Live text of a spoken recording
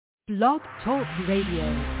Blog Talk Radio.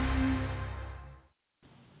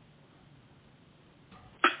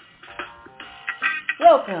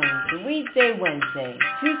 Welcome to Weedsday Wednesday,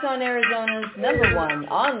 Tucson, Arizona's #1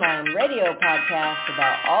 online radio podcast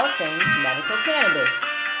about all things medical cannabis.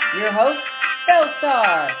 Your host,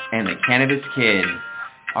 Bellstar, and the Cannabis Kid.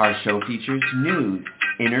 Our show features news,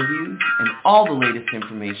 interviews, and all the latest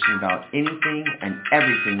information about anything and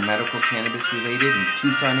everything medical cannabis related in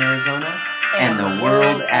Tucson, Arizona, and the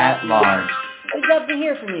world at large. We'd love to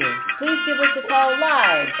hear from you. Please give us a call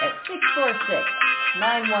live at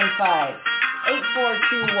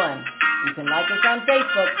 646-915-8421. You can like us on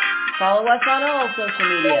Facebook, follow us on all social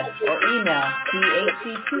media, or email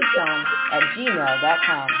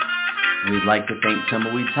thctucson@gmail.com. We'd like to thank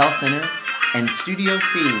Tumbleweeds Health Center and Studio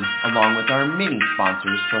C, along with our many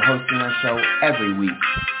sponsors, for hosting our show every week.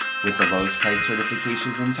 With the lowest price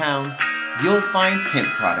certifications in town, you'll find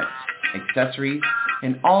hemp products, accessories,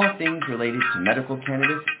 and all things related to medical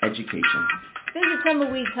cannabis education. Visit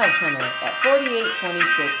Tumbleweeds Health Center at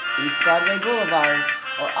 4826 East Broadway Boulevard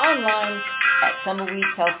or online at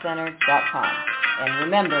tumbleweedshealthcenter.com. And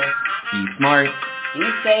remember, be smart,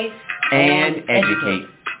 be safe, and educate.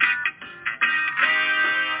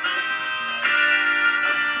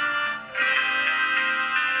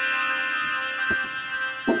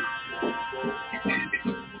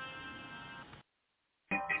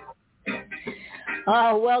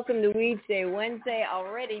 Oh, welcome to Weedsday Wednesday.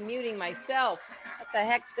 Already muting myself. What the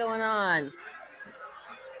heck's going on?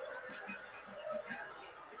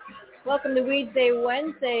 Welcome to Weedsday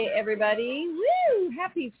Wednesday, everybody. Woo!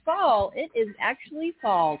 Happy fall. It is actually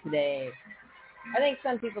fall today. I think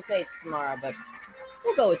some people say it's tomorrow, but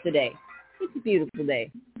we'll go with today. It's a beautiful day.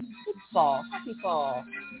 It's fall. Happy fall.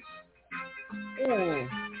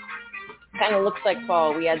 Kind of looks like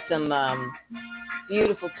fall. We had some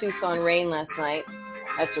beautiful Tucson rain last night.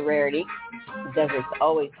 That's a rarity. The desert's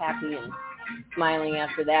always happy and smiling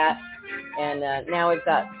after that. And now we've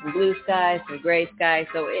got some blue skies, some gray skies,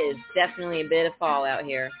 so it is definitely a bit of fall out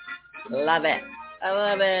here. Love it. I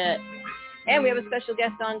love it. And we have a special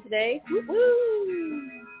guest on today. Woo-hoo!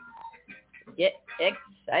 Get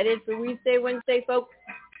excited for Weedsday Wednesday, folks.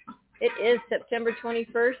 It is September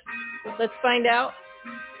 21st. Let's find out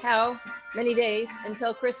how many days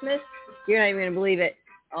until Christmas. You're not even going to believe it.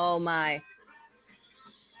 Oh, my.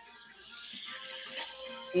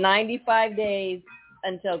 95 days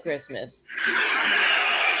until Christmas.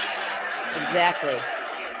 Exactly.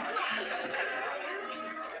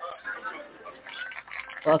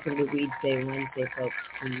 Welcome to Weedsday Wednesday, folks.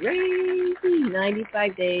 Crazy.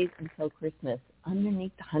 95 days until Christmas.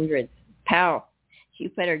 Underneath the hundreds. Pow. You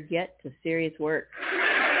better get to serious work.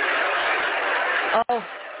 Oh,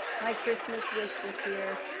 my Christmas wish this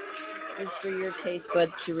year is for your taste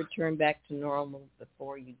buds to return back to normal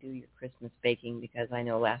before you do your Christmas baking, because I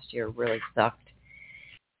know last year really sucked.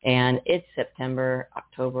 And it's September,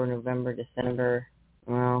 October, November, December.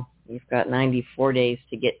 Well, you've got 94 days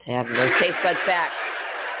to get to have those taste buds back.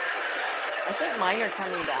 I think mine are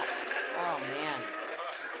coming back. Oh, man.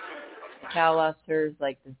 Cal lost hers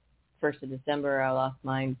like the 1st of December. I lost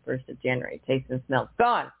mine 1st of January. Taste and smell.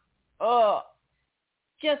 Gone. Oh,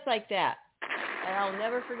 just like that. And I'll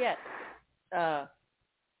never forget. Got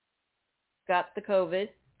the COVID,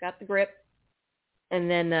 got the grip,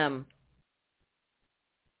 and then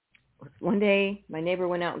one day my neighbor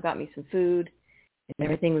went out and got me some food, and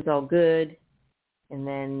everything was all good. And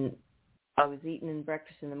then I was eating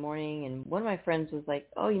breakfast in the morning, and one of my friends was like,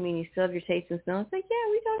 "Oh, you mean you still have your taste and smell?" I was like, "Yeah,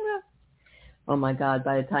 what are you talking about?" Oh my God!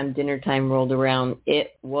 By the time dinner time rolled around,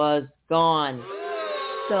 it was gone.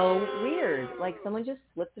 So weird. Like someone just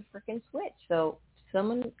flipped the freaking switch. So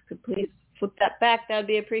someone could please flip that back. That would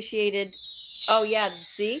be appreciated. Oh, yeah.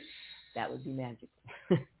 See? That would be magical.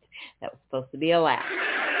 That was supposed to be a laugh.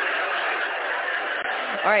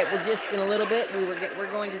 All right. Well, just in a little bit,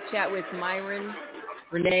 we're going to chat with MYRON,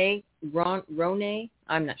 RONAY.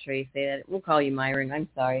 I'm not sure you say that. We'll call you MYRON. I'm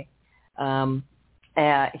sorry.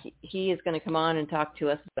 He is going to come on and talk to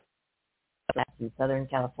us about labs in Southern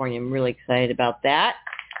California. I'm really excited about that.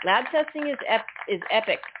 Lab testing is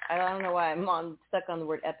epic. I don't know why I'm stuck on the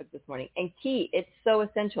word epic this morning. And key, it's so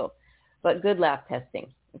essential. But good lab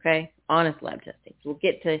testing, okay? Honest lab testing. So we'll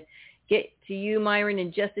get to you, MYRON,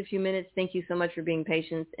 in just a few minutes. Thank you so much for being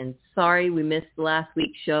patient. And sorry we missed last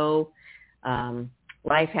week's show.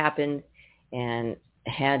 Life happened and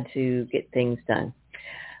had to get things done.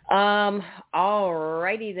 All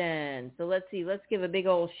righty then. So let's see. Let's give a big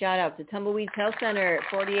old shout out to Tumbleweeds Health Center at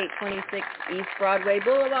 4826 East Broadway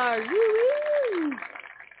Boulevard. Woo-hoo!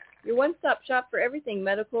 Your one-stop shop for everything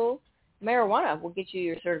medical marijuana. We'll get you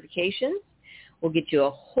your certifications. We'll get you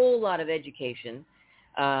a whole lot of education.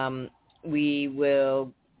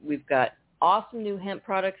 We've got awesome new hemp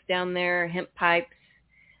products down there, hemp pipes.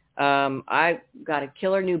 I've got a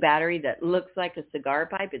killer new battery that looks like a cigar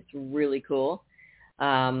pipe. It's really cool.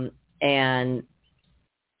 And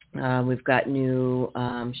we've got new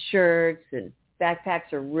shirts, and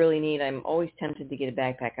backpacks are really neat. I'm always tempted to get a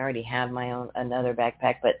backpack. I already have another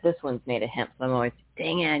backpack, but this one's made of hemp, so I'm always,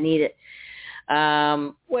 dang it, I need it.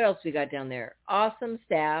 What else we got down there? Awesome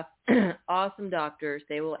staff, awesome doctors.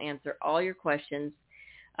 They will answer all your questions.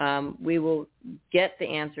 We will get the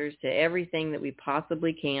answers to everything that we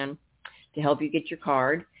possibly can to help you get your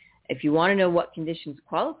card. If you want to know what conditions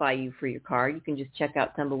qualify you for your card, you can just check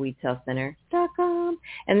out tumbleweedshealthcenter.com.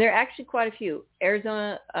 And there are actually quite a few.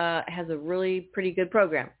 Arizona has a really pretty good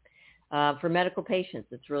program for medical patients.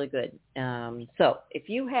 It's really good. So if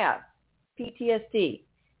you have PTSD,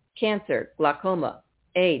 cancer, glaucoma,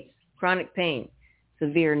 AIDS, chronic pain,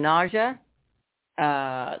 severe nausea,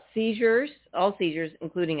 seizures, all seizures,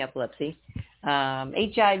 including epilepsy,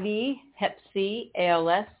 HIV, Hep C,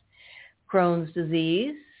 ALS, Crohn's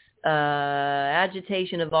disease,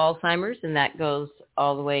 agitation of Alzheimer's, and that goes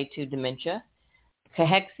all the way to dementia,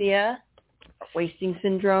 cachexia, wasting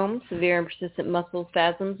syndrome, severe and persistent muscle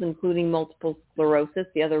spasms, including multiple sclerosis.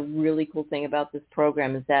 The other really cool thing about this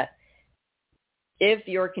program is that if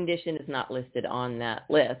your condition is not listed on that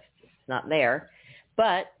list, it's not there,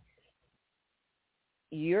 but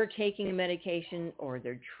you're taking a medication or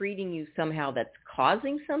they're treating you somehow that's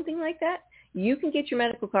causing something like that, you can get your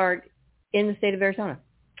medical card in the state of Arizona.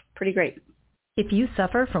 Pretty great. If you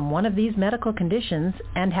suffer from one of these medical conditions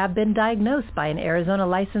and have been diagnosed by an Arizona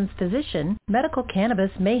licensed physician, medical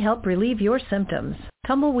cannabis may help relieve your symptoms.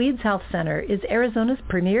 Tumbleweeds Health Center is Arizona's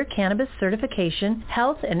premier cannabis certification,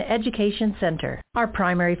 health, and education center. Our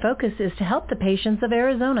primary focus is to help the patients of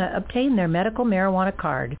Arizona obtain their medical marijuana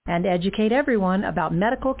card and educate everyone about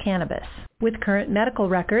medical cannabis. With current medical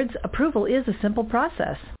records, approval is a simple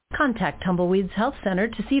process. Contact Tumbleweeds Health Center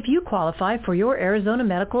to see if you qualify for your Arizona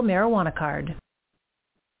medical marijuana card.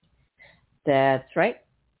 That's right.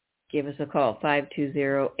 Give us a call,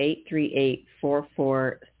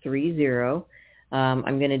 520-838-4430.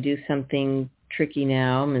 I'm going to do something tricky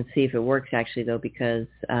now. I'm going to see if it works actually, though, because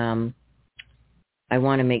I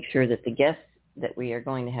want to make sure that the guest that we are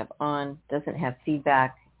going to have on doesn't have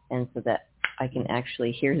feedback, and so that I can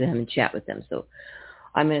actually hear them and chat with them. So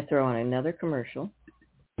I'm going to throw on another commercial.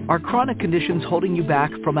 Are chronic conditions holding you back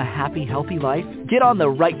from a happy, healthy life? Get on the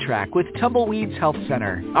right track with Tumbleweeds Health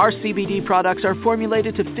Center. Our CBD products are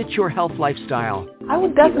formulated to fit your health lifestyle. I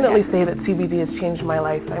would definitely say that CBD has changed my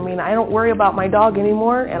life. I mean, I don't worry about my dog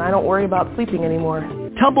anymore, and I don't worry about sleeping anymore.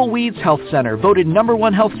 Tumbleweeds Health Center, voted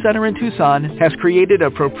 #1 health center in Tucson, has created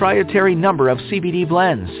a proprietary number of CBD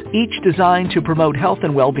blends, each designed to promote health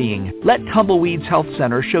and well-being. Let Tumbleweeds Health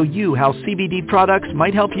Center show you how CBD products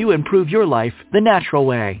might help you improve your life the natural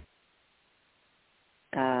way.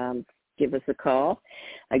 Give us a call.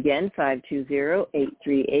 Again,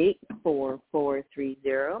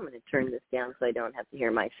 520-838-4430. I'm going to turn this down so I don't have to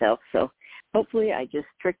hear myself. So hopefully I just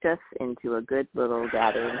tricked us into a good little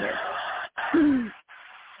gathering here.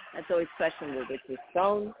 That's always questionable with this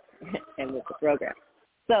phone and with the program.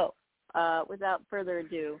 So without further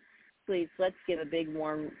ado, please let's give a big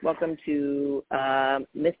warm welcome to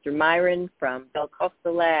Mr. MYRON from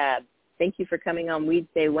Costa Lab. Thank you for coming on Weed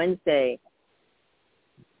Day Wednesday.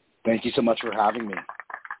 Thank you so much for having me.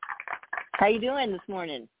 How you doing this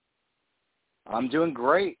morning? I'm doing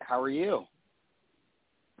great. How are you?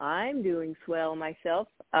 I'm doing swell myself.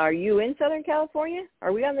 Are you in Southern California?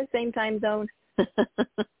 Are we on the same time zone?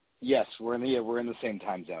 Yes, we're in the same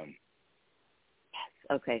time zone. Yes.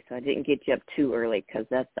 Okay, so I didn't get you up too early because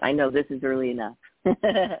I know this is early enough.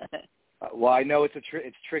 Well, I know it's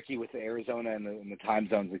tricky with Arizona and the time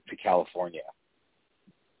zones to California.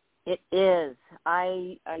 It is.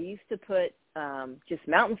 I used to put just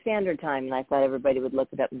Mountain Standard Time, and I thought everybody would look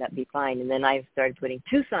it up and that'd be fine. And then I started putting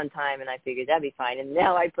Tucson Time, and I figured that'd be fine. And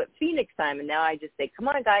now I put Phoenix Time, and now I just say, come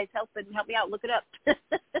on, guys, help me out, look it up.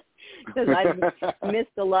 Because I've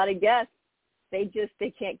missed a lot of guests. They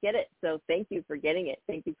can't get it. So thank you for getting it.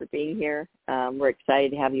 Thank you for being here. We're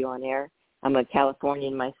excited to have you on air. I'm a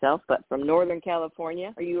Californian myself, but from Northern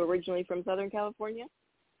California. Are you originally from Southern California?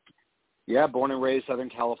 Yeah, born and raised Southern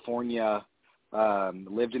California.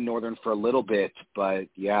 Lived in Northern for a little bit, but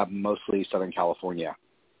yeah, mostly Southern California.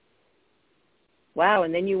 Wow,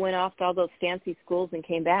 and then you went off to all those fancy schools and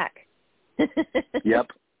came back. Yep.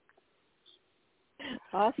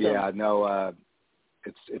 Awesome. Yeah, no,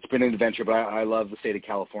 it's been an adventure, but I love the state of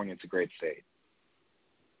California. It's a great state.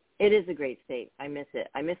 It is a great state. I miss it.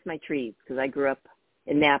 I miss my trees because I grew up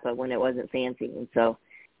in Napa when it wasn't fancy, and so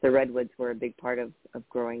the redwoods were a big part of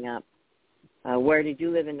growing up. Where did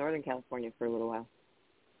you live in Northern California for a little while?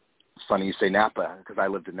 It's funny you say Napa because I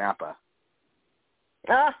lived in Napa.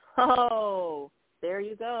 Oh, there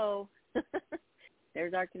you go.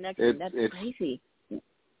 There's our connection. That's crazy.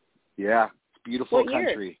 Yeah, it's beautiful What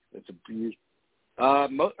country. Year?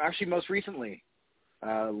 It's actually most recently.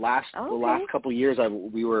 The last couple of years,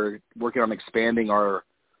 we were working on expanding our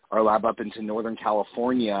lab up into Northern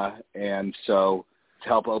California, and so to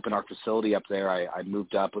help open our facility up there, I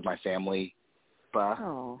moved up with my family.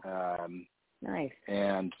 Nice.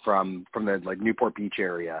 And from the like Newport Beach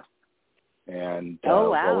area, and wow.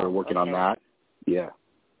 while we were working on that, yeah.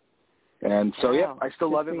 And so I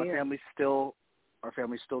still love it. Our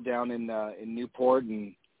family's still down in Newport,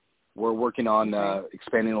 and we're working on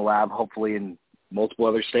expanding the lab, hopefully in multiple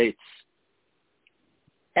other states.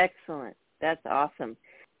 Excellent. That's awesome.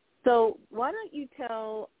 So why don't you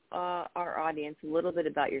tell our audience a little bit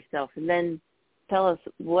about yourself, and then tell us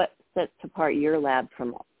what sets apart your lab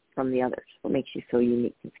from the others. What makes you so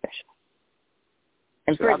unique and special?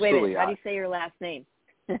 And first, wait a minute, how do you say your last name?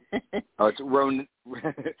 It's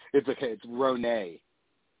It's okay. It's RONAY.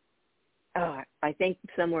 Oh, I think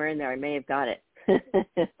somewhere in there I may have got it.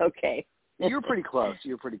 Okay. You're pretty close.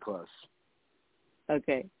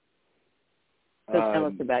 Okay. So tell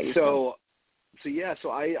us about yourself.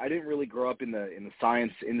 So I didn't really grow up in the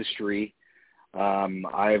science industry.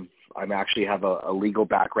 I actually have a legal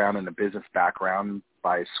background and a business background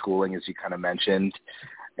by schooling, as you kind of mentioned.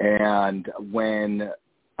 And when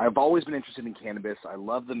I've always been interested in cannabis, I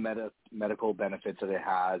love the medical benefits that it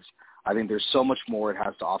has. I think there's so much more it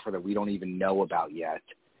has to offer that we don't even know about yet.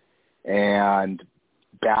 And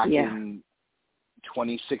back in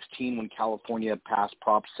 2016, when California passed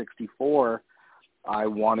Prop 64, I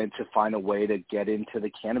wanted to find a way to get into the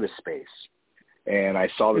cannabis space. And I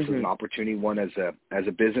saw this as an opportunity, one, as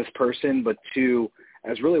a business person, but two,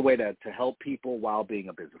 as really a way to help people while being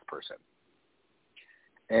a business person.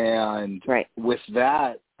 And with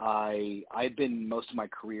that, I'd been most of my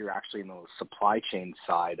career actually in the supply chain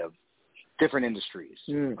side of different industries,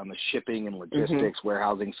 on the shipping and logistics,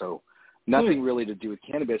 warehousing, so nothing really to do with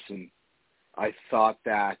cannabis. And I thought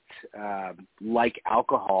that, like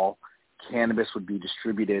alcohol, cannabis would be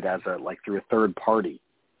distributed through a third party.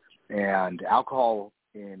 And alcohol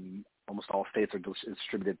in almost all states is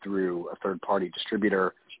distributed through a third party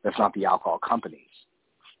distributor that's not the alcohol companies.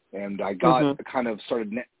 And I got kind of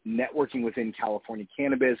started networking within California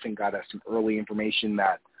cannabis and got some early information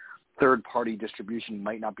that third-party distribution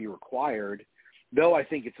might not be required, though I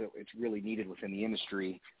think it's really needed within the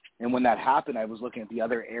industry. And when that happened, I was looking at the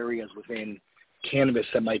other areas within cannabis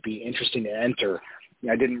that might be interesting to enter.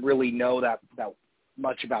 I didn't really know that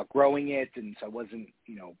much about growing it, and so I wasn't,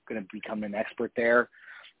 going to become an expert there.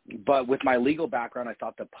 But with my legal background, I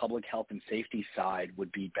thought the public health and safety side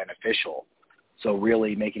would be beneficial. So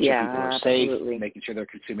really making sure people are safe, making sure they're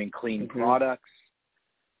consuming clean products.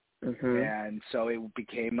 And so it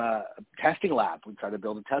became a testing lab. We tried to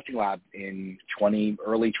build a testing lab in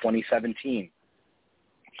early 2017.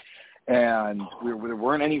 And there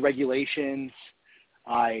weren't any regulations.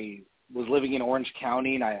 I was living in Orange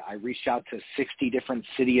County, and I reached out to 60 different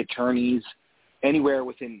city attorneys, anywhere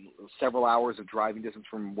within several hours of driving distance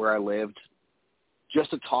from where I lived, just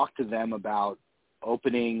to talk to them about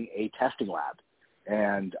opening a testing lab.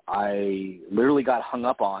 And I literally got hung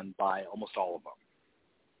up on by almost all of them.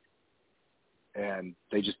 And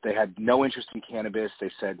they had no interest in cannabis.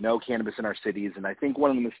 They said no cannabis in our cities. And I think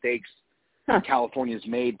one of the mistakes California's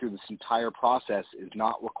made through this entire process is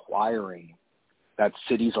not requiring that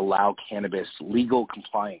cities allow cannabis, legal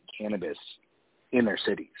compliant cannabis, in their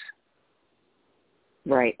cities.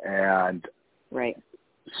 Right. And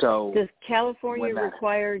so does California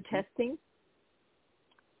require testing?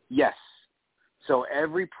 Yes. So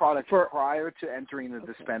every product prior to entering the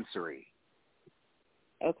dispensary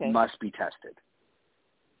must be tested.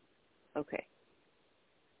 Okay.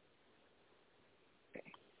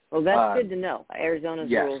 Well, that's good to know. Arizona's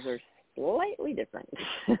rules are slightly different.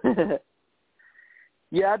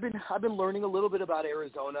 Yeah, I've been learning a little bit about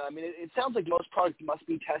Arizona. I mean, it sounds like most products must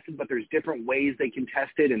be tested, but there's different ways they can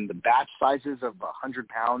test it, and the batch sizes of 100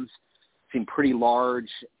 pounds seem pretty large,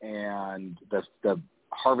 and the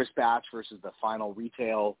harvest batch versus the final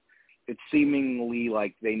retail, it's seemingly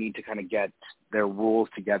like they need to kind of get their rules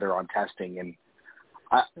together on testing.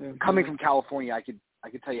 And coming from California, I could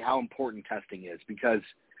tell you how important testing is, because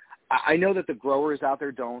I know that the growers out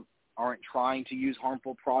there aren't trying to use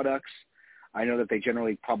harmful products. I know that they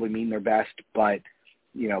generally probably mean their best, but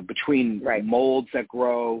between molds that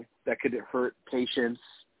grow, that could hurt patients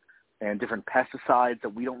and different pesticides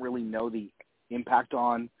that we don't really know the impact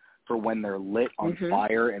on for when they're lit on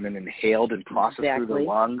fire and then inhaled and processed through the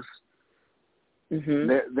lungs.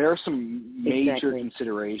 There are some major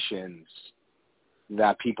considerations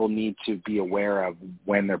that people need to be aware of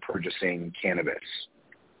when they're purchasing cannabis.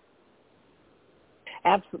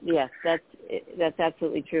 Absolutely, yes, that's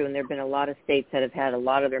absolutely true. And there have been a lot of states that have had a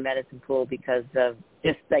lot of their medicine pulled because of,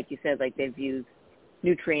 just like you said, like they've used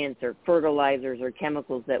nutrients or fertilizers or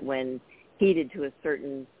chemicals that when heated to a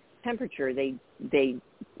certain temperature, they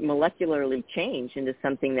molecularly change into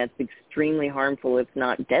something that's extremely harmful, if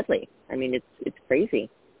not deadly. I mean, it's crazy.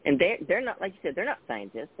 And they're not, like you said, they're not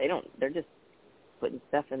scientists. They're just putting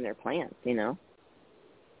stuff in their plants, you know?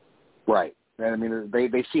 Right. And I mean,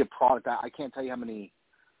 they see a product. I can't tell you how many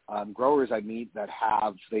growers I meet that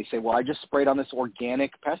they say, well, I just sprayed on this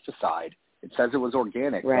organic pesticide. It says it was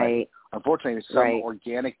organic. Right. But unfortunately, some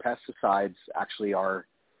organic pesticides actually are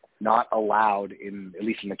not allowed at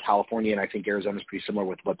least in the California, and I think Arizona is pretty similar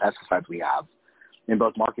with what pesticides we have in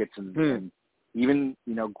both markets. And even,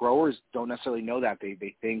 growers don't necessarily know that.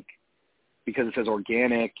 They think because it says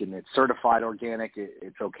organic and it's certified organic,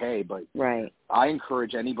 it's okay. But I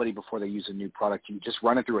encourage anybody before they use a new product, you just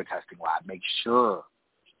run it through a testing lab. Make sure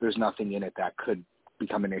there's nothing in it that could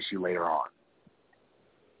become an issue later on.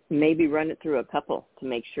 Maybe run it through a couple to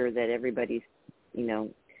make sure that everybody's,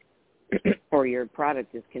 or your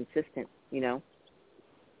product is consistent,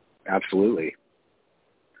 Absolutely.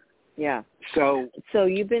 Yeah. So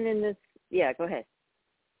you've been in this. Yeah, go ahead.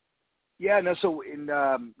 Yeah, no. So in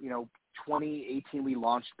 2018, we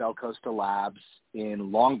launched Costa Labs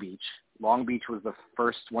in Long Beach. Long Beach was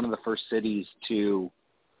one of the first cities to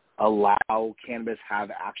allow cannabis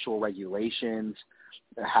have actual regulations,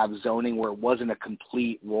 have zoning where it wasn't a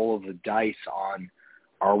complete roll of the dice on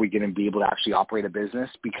are we going to be able to actually operate a business,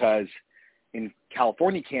 because in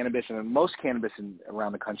California cannabis and in most cannabis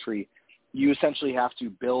around the country, you essentially have to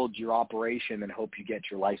build your operation and hope you get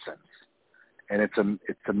your license. And it's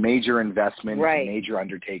a major investment, it's a major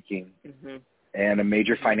undertaking, and a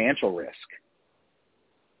major financial risk.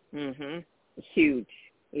 Huge.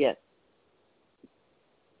 Yes.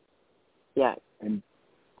 Yeah. And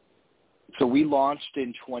so we launched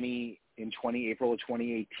in April of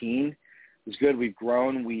 2018. It was good. We've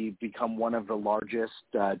grown. We've become one of the largest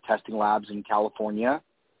testing labs in California,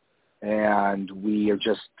 and we are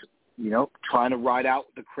just, trying to ride out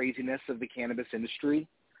the craziness of the cannabis industry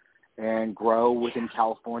and grow within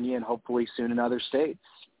California and hopefully soon in other states.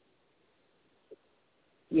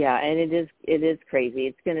 Yeah, and it is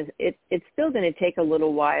crazy. It's still gonna take a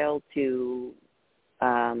little while to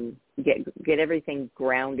get everything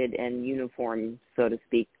grounded and uniform, so to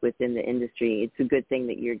speak, within the industry. It's a good thing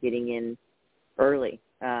that you're getting in early.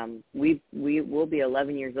 We will be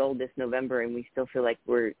 11 years old this November, and we still feel like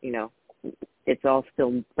we're, it's all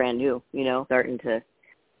still brand new. Starting to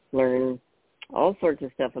learn all sorts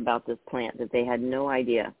of stuff about this plant that they had no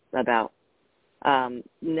idea about.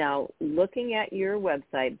 Now, looking at your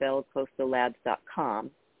website,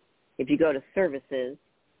 bellcostalabs.com, if you go to services,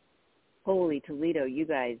 holy Toledo, you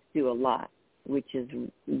guys do a lot, which is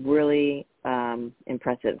really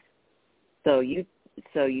impressive. So you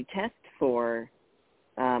test for,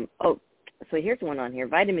 so here's one on here,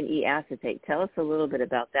 vitamin E acetate. Tell us a little bit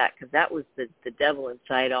about that, because that was the devil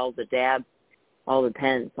inside all the dabs, all the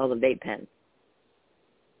pens, all the vape pens.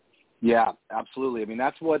 Yeah, absolutely. I mean,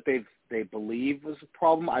 that's what they believe was the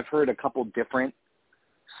problem. I've heard a couple different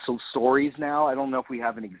stories now. I don't know if we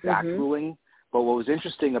have an exact ruling, but what was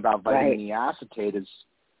interesting about vitamin E acetate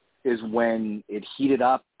is when it heated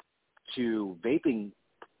up to the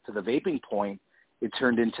vaping point, it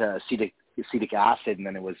turned into acetic acid, and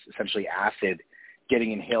then it was essentially acid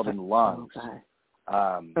getting inhaled in the lungs.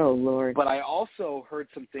 Oh, Lord. But I also heard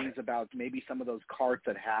some things about maybe some of those carts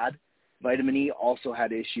that had vitamin E also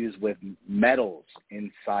had issues with metals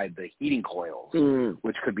inside the heating coils,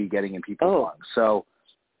 which could be getting in people's lungs. So,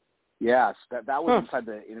 yes, that was inside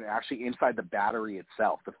the battery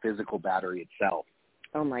itself, the physical battery itself.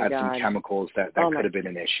 Oh, my had God. some chemicals that could have been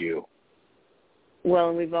an issue. Well,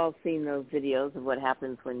 and we've all seen those videos of what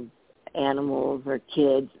happens when animals or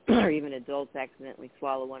kids or even adults accidentally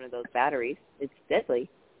swallow one of those batteries. It's deadly.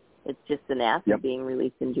 It's just an acid being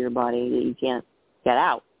released into your body that you can't get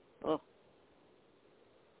out. Oh.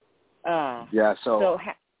 So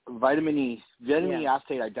vitamin E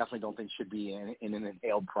acetate, I definitely don't think should be in an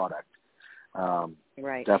inhaled product.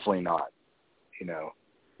 Definitely not.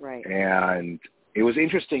 Right. And it was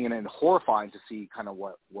interesting and horrifying to see kind of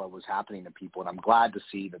what was happening to people, and I'm glad to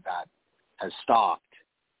see that has stopped.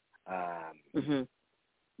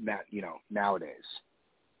 Nowadays.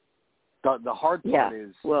 The hard part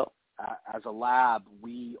is, as a lab,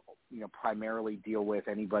 we primarily deal with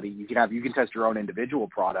anybody. You can test your own individual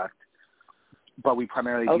product, but we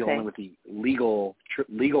primarily deal only with the legal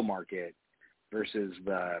market versus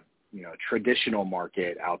the traditional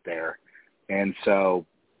market out there, and so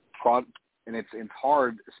and it's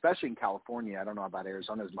hard, especially in California. I don't know about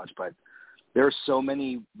Arizona as much, but there are so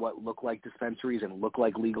many what look like dispensaries and look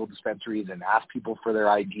like legal dispensaries and ask people for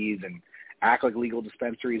their IDs and act like legal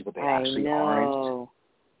dispensaries, but they actually aren't.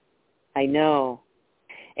 I know.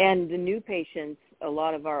 And the new patients, a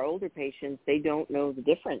lot of our older patients, they don't know the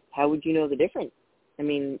difference. How would you know the difference? I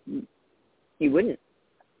mean, you wouldn't.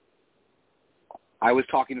 I was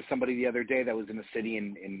talking to somebody the other day that was in a city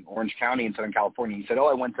in Orange County in Southern California. He said,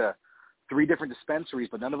 I went to 3 different dispensaries,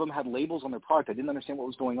 but none of them had labels on their product. I didn't understand what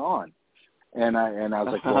was going on. And I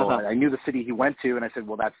was like, well, I knew the city he went to, and I said,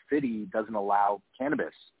 well, that city doesn't allow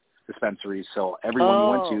cannabis dispensaries, so everyone he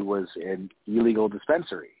went to was an illegal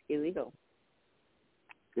dispensary. Illegal.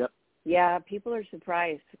 Yep. Yeah, people are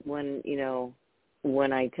surprised when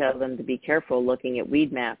I tell them to be careful looking at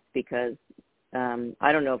weed maps, because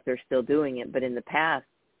I don't know if they're still doing it, but in the past,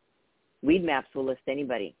 weed maps will list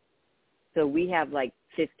anybody. So we have like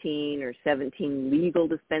 15 or 17 legal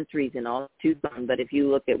dispensaries in all Tucson, but if you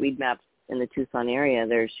look at weed maps in the Tucson area,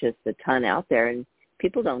 there's just a ton out there, and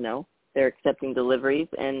people don't know. They're accepting deliveries,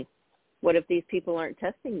 and what if these people aren't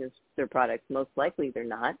testing their products? Most likely they're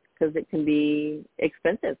not, because it can be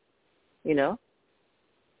expensive,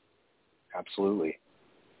 Absolutely.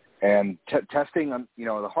 And testing,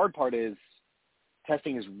 the hard part is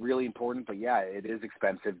testing is really important, but yeah, it is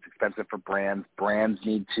expensive. It's expensive for brands. Brands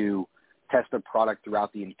need to test their product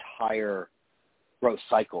throughout the entire growth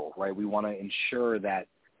cycle, right? We want to ensure that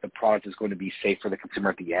the product is going to be safe for the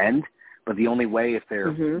consumer at the end. But the only way, if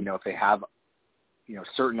they're, if they have,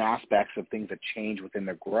 certain aspects of things that change within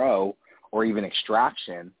their grow or even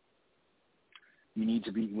extraction, we need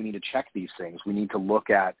to check these things. We need to look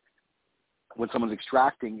at when someone's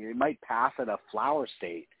extracting, it might pass at a flower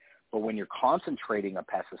state, but when you're concentrating a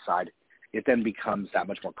pesticide, it then becomes that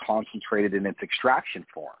much more concentrated in its extraction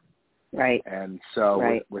form. Right. And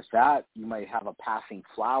so with that, you might have a passing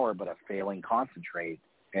flower, but a failing concentrate.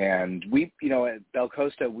 And we, at Bel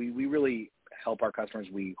Costa, we really help our customers.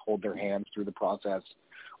 We hold their hands through the process.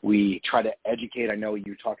 We try to educate. I know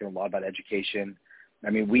you're talking a lot about education. I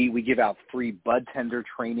mean, we give out free bud tender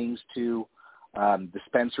trainings to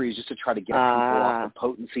dispensaries just to try to get people off the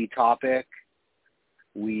potency topic.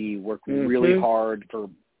 We work really hard for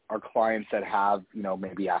our clients that have,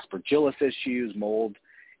 maybe aspergillus issues, mold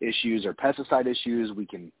issues, or pesticide issues. We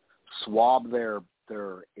can swab their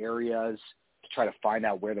areas to try to find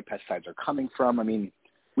out where the pesticides are coming from. I mean,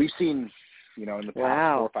 we've seen, in the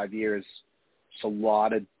past 4 or 5 years, just a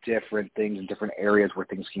lot of different things in different areas where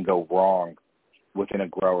things can go wrong within a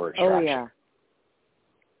grower extraction. Oh, yeah.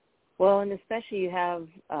 Well, and especially you have,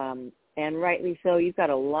 and rightly so, you've got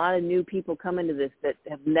a lot of new people coming to this that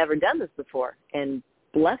have never done this before, and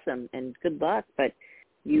bless them and good luck. But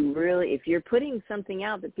you really, if you're putting something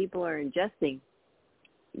out that people are ingesting,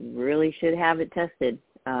 you really should have it tested.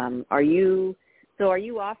 Are you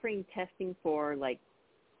offering testing for like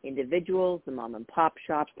individuals, the mom and pop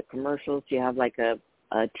shops, the commercials? Do you have like a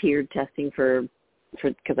tiered testing for,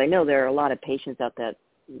 because I know there are a lot of patients out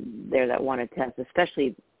there that want to test,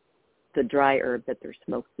 especially the dry herb that they're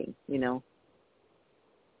smoking,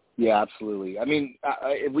 Yeah, absolutely. I mean,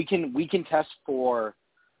 we can test for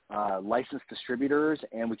licensed distributors,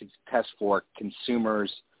 and we can test for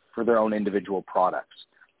consumers for their own individual products.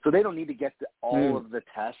 So they don't need to get all of the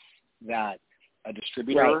tests that a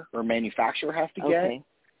distributor or manufacturer has to get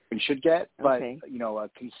and should get. But, a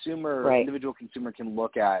consumer, individual consumer can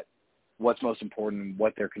look at what's most important and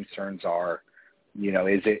what their concerns are.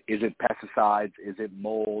 Is it pesticides? Is it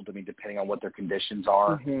mold? I mean, depending on what their conditions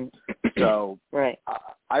are. So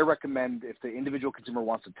I recommend if the individual consumer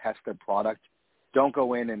wants to test their product, don't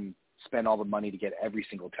go in and spend all the money to get every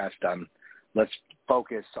single test done. Let's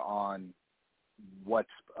focus on what's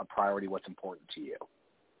a priority, what's important to you.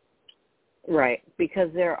 Right, because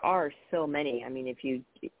there are so many. I mean, if you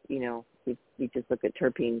just look at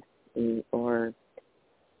terpenes or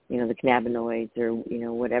the cannabinoids or,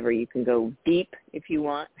 whatever, you can go deep if you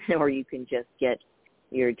want, or you can just get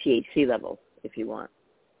your THC levels if you want.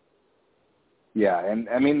 Yeah, and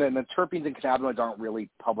I mean, the terpenes and cannabinoids aren't really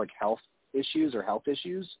public health issues or health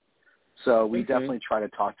issues. So we definitely try to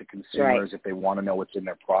talk to consumers if they want to know what's in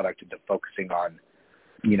their product, into focusing on,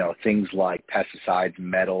 things like pesticides,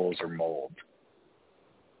 metals, or mold.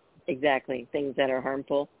 Exactly, things that are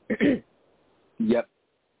harmful. Yep.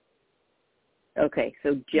 Okay,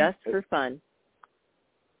 so just for fun,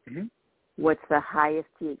 What's the highest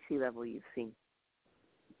THC level you've seen?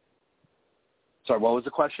 Sorry, what was the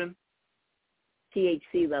question?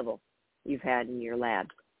 THC level you've had in your lab.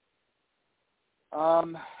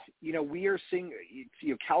 We are seeing,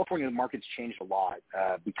 California market's changed a lot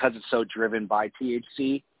because it's so driven by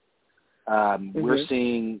THC. We're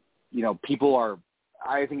seeing, people are,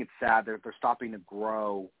 I think it's sad they're stopping to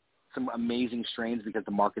grow some amazing strains because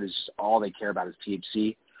the market is just all they care about is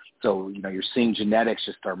THC. So, you're seeing genetics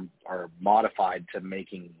just are modified to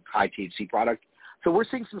making high THC product. So we're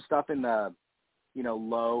seeing some stuff in the,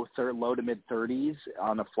 low to mid 30s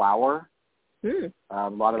on a flower. A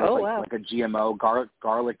lot of those, like a GMO,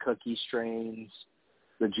 garlic cookie strains,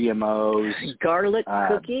 the GMOs. Garlic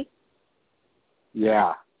cookie?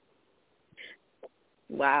 Yeah.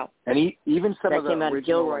 Wow. And even some that of the came out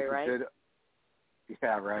original, of Gilroy, right?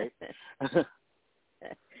 Yeah, right.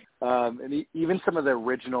 And even some of the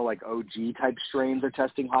original, OG type strains are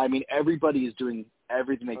testing high. I mean, everybody is doing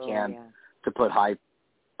everything they can to put high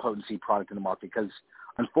potency product in the market because,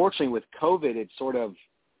 unfortunately, with COVID, it sort of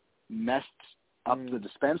messed up the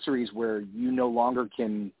dispensaries where you no longer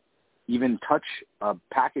can even touch a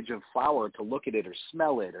package of flower to look at it or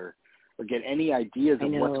smell it or get any ideas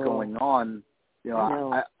of what's going on.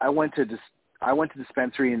 I went to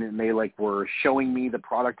dispensary and they were showing me the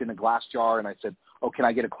product in a glass jar and I said, "Oh, can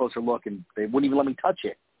I get a closer look?" And they wouldn't even let me touch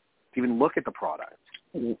it to even look at the product.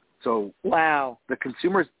 So the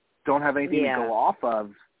consumers don't have anything to go off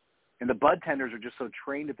of, and the bud tenders are just so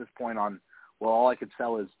trained at this point on, well, all I could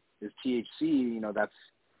sell is THC.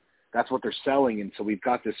 That's what they're selling, and so we've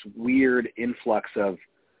got this weird influx of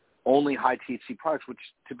only high THC products. Which,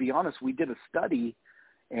 to be honest, we did a study.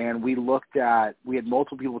 And we had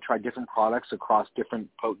multiple people try different products across different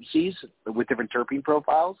potencies with different terpene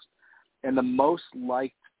profiles. And the most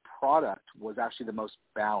liked product was actually the most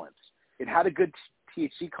balanced. It had a good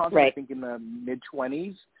THC content, I think in the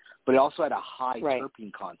mid-20s, but it also had a high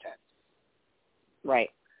terpene content. Right.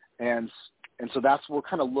 And so that's what we're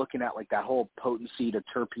kind of looking at, that whole potency to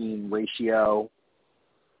terpene ratio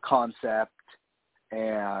concept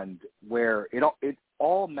and where it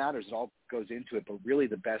all matters. It all goes into it, but really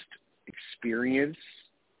the best experience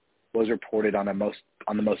was reported on the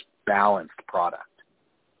most balanced product.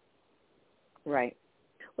 Right.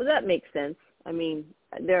 Well, that makes sense. I mean,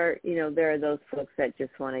 there are those folks that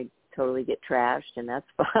just want to totally get trashed, and that's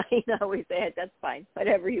fine. I always say that's fine,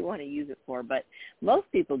 whatever you want to use it for. But most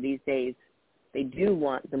people these days, they do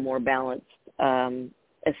want the more balanced,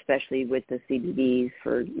 especially with the CBDs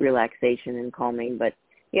for relaxation and calming. But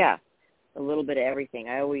yeah, a little bit of everything.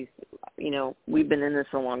 I always, we've been in this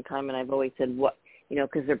for a long time, and I've always said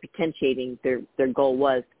because they're potentiating, their goal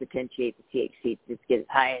was to potentiate the THC to just get as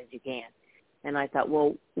high as you can. And I thought,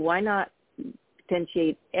 well, why not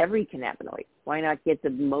potentiate every cannabinoid? Why not get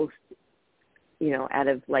the most, out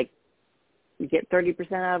of you get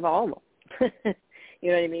 30% out of all of them?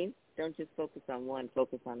 You know what I mean? Don't just focus on one,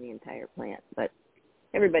 focus on the entire plant. But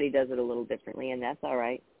everybody does it a little differently, and that's all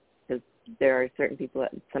right. Because there are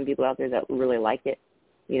some people out there that really like it,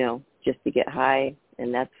 just to get high,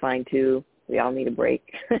 and that's fine too. We all need a break.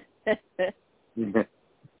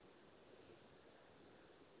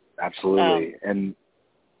 Absolutely. And,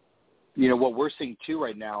 what we're seeing too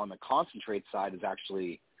right now on the concentrate side is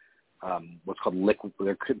actually what's called liquid.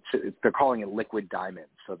 They're calling it liquid diamond.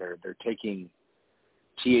 So they're taking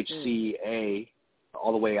THCA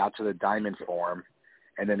all the way out to the diamond form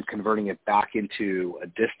and then converting it back into a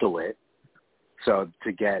distillate. So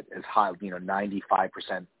to get as high,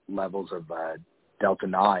 95% levels of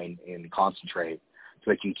Delta-9 in concentrate,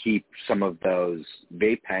 so they can keep some of those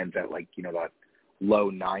vape pens at the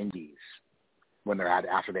low 90s when they're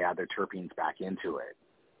after they add their terpenes back into it.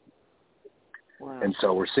 Wow. And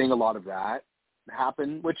so we're seeing a lot of that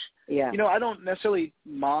happen, which I don't necessarily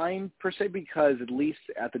mind per se, because at least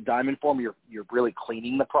at the diamond form you're really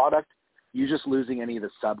cleaning the product. You're just losing any of the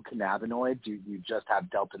sub-cannabinoids. You just have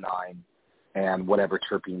Delta-9 and whatever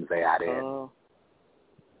terpenes they add in.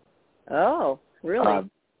 Oh, really?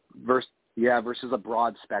 Versus a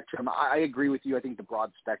broad spectrum. I agree with you. I think the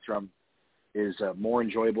broad spectrum is a more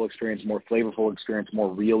enjoyable experience, more flavorful experience, more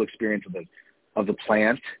real experience of the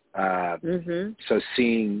plant. So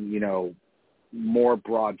seeing, more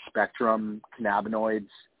broad spectrum cannabinoids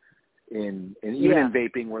in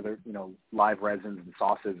vaping where they're, live resins and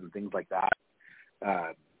sauces and things like that,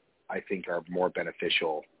 I think are more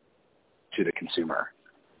beneficial to the consumer.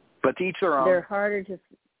 But to each their own. They're harder to...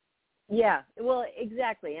 Yeah, well,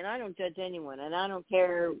 exactly. And I don't judge anyone, and I don't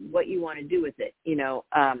care what you want to do with it.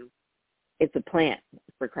 It's a plant,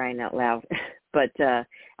 for crying out loud. But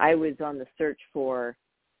I was on the search for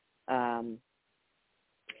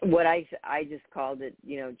what I just called it,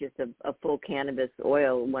 just a full cannabis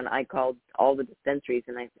oil. When I called all the dispensaries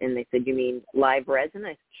and they said, "You mean live resin?" I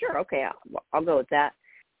said, "Sure, okay, I'll go with that."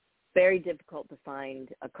 Very difficult to find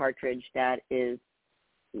a cartridge that is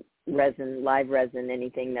resin, live resin,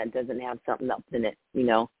 anything that doesn't have something else in it.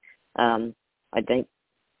 I think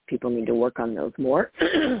people need to work on those more.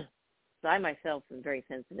 So I myself am very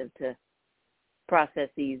sensitive to processes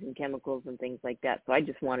and chemicals and things like that. So I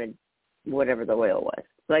just wanted whatever the oil was.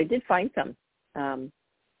 So I did find some, and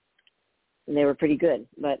they were pretty good.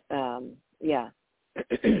 But, yeah,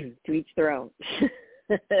 to each their own.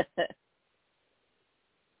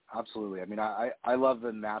 Absolutely. I mean, I love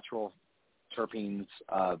the natural terpenes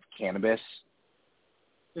of cannabis.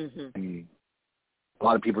 Mm-hmm. And a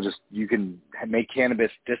lot of people you can make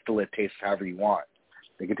cannabis distillate taste however you want.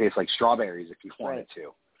 They can taste like strawberries if you wanted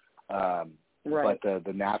to. Right. But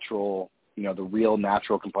the natural, the real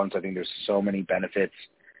natural components, I think there's so many benefits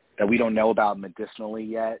that we don't know about medicinally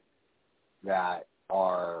yet that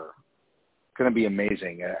are going to be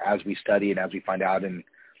amazing as we study and as we find out. And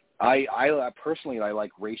I personally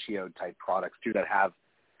like ratio type products too that have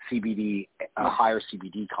CBD, higher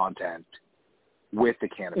CBD content with the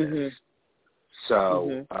cannabis. Mm-hmm.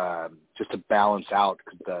 So just to balance out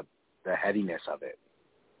the headiness of it.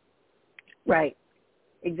 Right.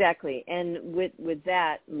 Exactly. And with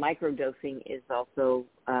that, microdosing is also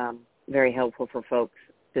very helpful for folks,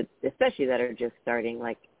 especially that are just starting.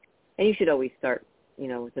 And you should always start,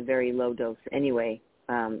 with a very low dose anyway,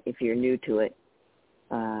 if you're new to it.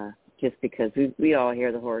 Just because we all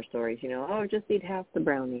hear the horror stories, just eat half the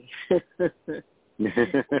brownie. And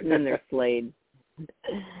then they're slayed.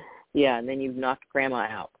 Yeah, and then you've knocked grandma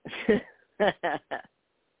out.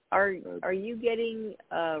 Are you getting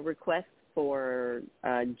requests for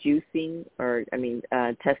juicing or,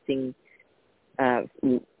 testing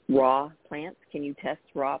raw plants? Can you test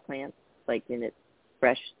raw plants, in its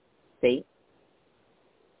fresh state?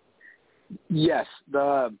 Yes.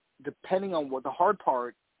 Depending on what the hard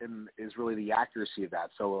part is really the accuracy of that.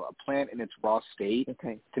 So a plant in its raw state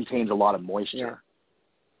contains a lot of moisture.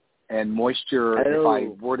 Yeah. And moisture, if I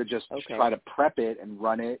were to just try to prep it and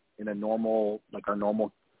run it in a normal, our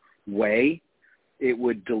normal way, it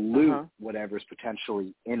would dilute whatever's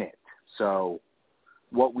potentially in it. So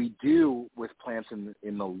what we do with plants in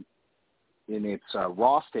its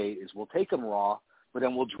raw state is we'll take them raw, but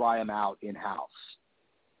then we'll dry them out in-house.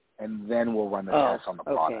 And then we'll run the test on the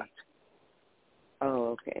product.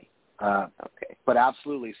 Oh, okay. But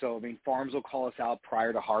absolutely. So, farms will call us out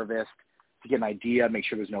prior to harvest to get an idea, make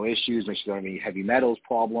sure there's no issues, make sure there don't have any heavy metals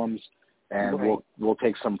problems, and we'll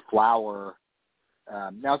take some flour.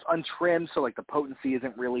 Now, it's untrimmed, so, the potency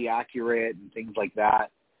isn't really accurate and things like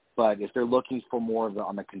that. But if they're looking for more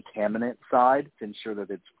on the contaminant side to ensure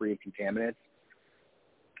that it's free of contaminants,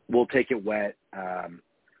 we'll take it wet.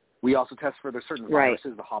 We also test for there's certain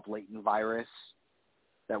viruses, the hop latent virus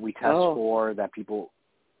that we test for that people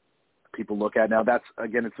look at. Now that's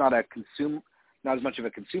it's not as much of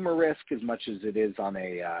a consumer risk as much as it is on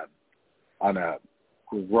a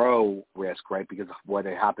grow risk, right? Because what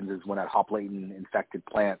happens is when that hop latent infected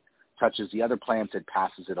plant touches the other plants, it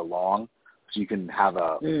passes it along. So you can have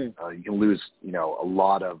you can lose a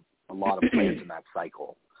lot of plants in that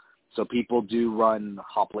cycle. So people do run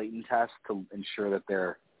hop latent tests to ensure that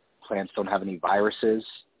their plants don't have any viruses.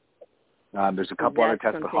 There's a couple other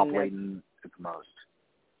tests for hop latent at the most.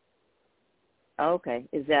 Okay.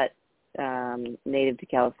 Is that native to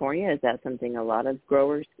California? Is that something a lot of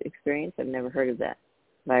growers experience? I've never heard of that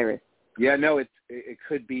virus. Yeah, no, it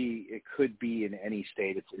could be in any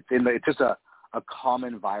state. It's just a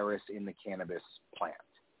common virus in the cannabis plant.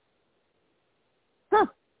 Huh.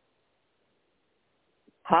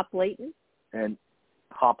 Hop latent? And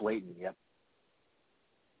hop latent, yep.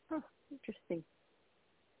 Huh, interesting.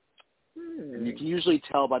 And you can usually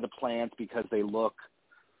tell by the plants because they look,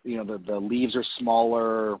 the leaves are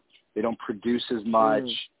smaller, they don't produce as much,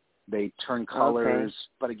 they turn colors. Okay.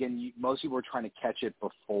 But again, most people are trying to catch it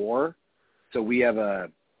before. So we have a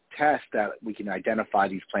test that we can identify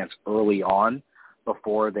these plants early on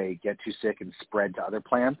before they get too sick and spread to other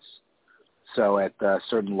plants. So at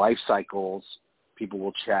certain life cycles, people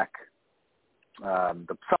will check.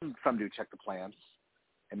 Some do check the plants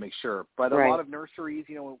and make sure. But a lot of nurseries,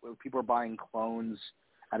 when people are buying clones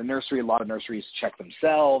at a nursery, a lot of nurseries check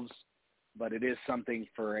themselves. But it is something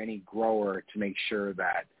for any grower to make sure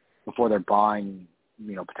that before they're buying,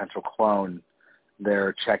 potential clone,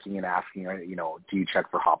 they're checking and asking, do you check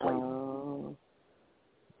for hop latent? Oh,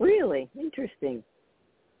 really? Interesting.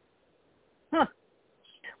 Huh.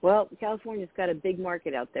 Well, California's got a big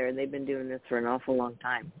market out there, and they've been doing this for an awful long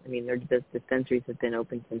time. I mean, their dispensaries have been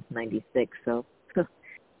open since '96, so.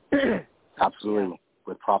 Absolutely, yeah.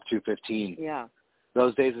 with Prop 215. Yeah.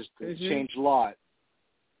 Those days has changed a lot.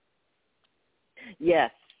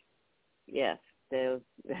 Yes. Those,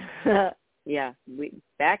 yeah,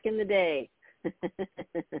 back in the day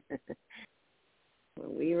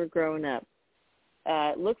when we were growing up.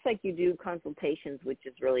 It looks like you do consultations, which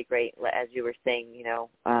is really great. As you were saying,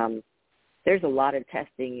 there's a lot of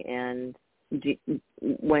testing, and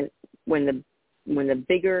when the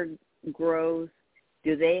bigger grows,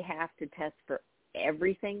 do they have to test for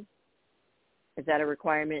everything? Is that a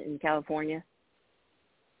requirement in California?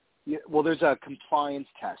 Yeah, well, there's a compliance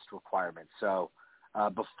test requirement. So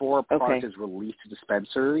before a product is released to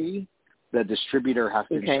dispensary, the distributor has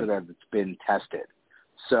to ensure that it's been tested.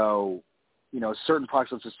 So, certain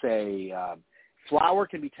products, let's just say flour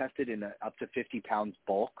can be tested in up to 50 pounds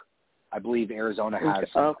bulk. I believe Arizona has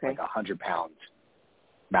like 100 pounds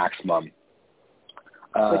maximum.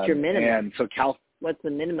 What's your minimum? And so what's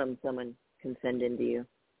the minimum someone can send into you?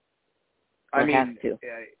 I mean, have to?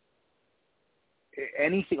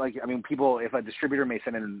 Anything people, if a distributor may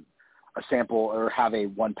send in a sample or have a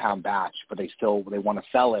 1 pound batch, but they want to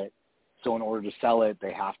sell it. So in order to sell it,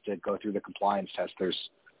 they have to go through the compliance test.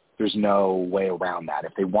 There's no way around that.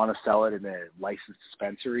 If they want to sell it in a licensed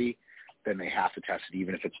dispensary, then they have to test it,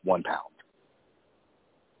 even if it's 1 pound.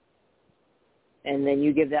 And then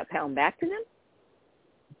you give that pound back to them?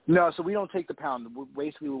 No, so we don't take the pound.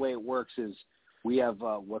 Basically, the way it works is we have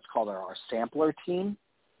what's called our sampler team,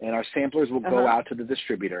 and our samplers will go out to the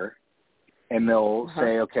distributor, and they'll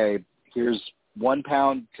say, okay, here's 1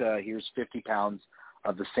 pound, here's 50 pounds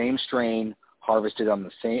of the same strain harvested on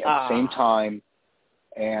the same time,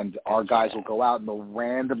 and our guys will go out and they'll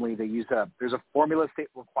randomly, there's a formula that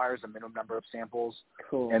requires a minimum number of samples,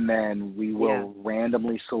 and then we will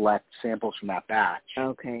randomly select samples from that batch.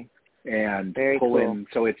 Okay. And Very pull cool. in,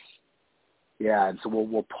 so it's, and so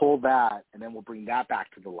we'll pull that, and then we'll bring that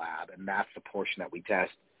back to the lab, and that's the portion that we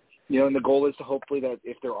test. And the goal is to hopefully that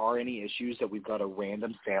if there are any issues, that we've got a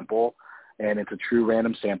random sample, and it's a true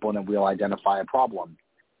random sample, and then we'll identify a problem.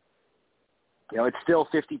 It's still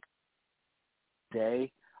 50 a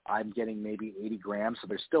day. I'm getting maybe 80 grams, so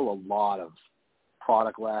there's still a lot of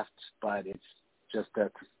product left, but it's just a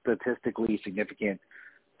statistically significant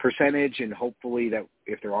percentage, and hopefully that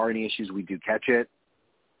if there are any issues, we do catch it,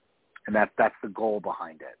 and that's the goal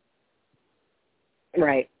behind it.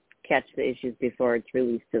 Right. Catch the issues before it's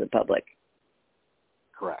released to the public.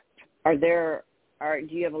 Correct. Do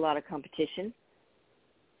you have a lot of competition?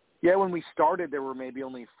 Yeah, when we started, there were maybe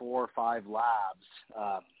only 4 or 5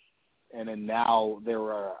 labs, and then now there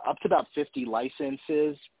are up to about 50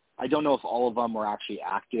 licenses. I don't know if all of them are actually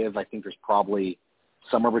active. I think there's probably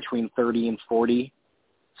somewhere between 30 and 40.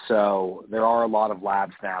 So there are a lot of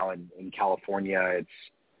labs now in California. It's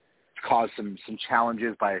caused some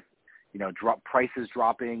challenges by, prices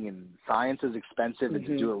dropping, and science is expensive, and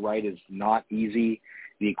to do it right is not easy.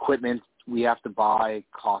 The equipment we have to buy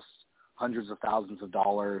costs hundreds of thousands of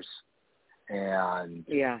dollars, and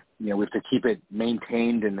we have to keep it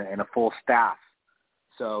maintained and a full staff.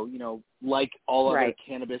 So, like all other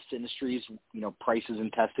cannabis industries, prices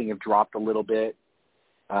and testing have dropped a little bit,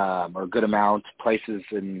 or a good amount. Prices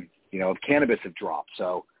of cannabis have dropped.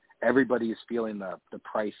 So everybody is feeling the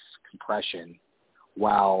price compression,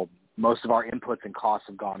 while most of our inputs and costs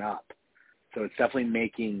have gone up. So it's definitely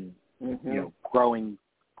making, growing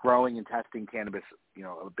and testing cannabis,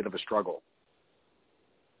 a bit of a struggle.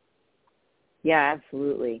 Yeah,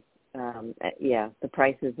 absolutely. The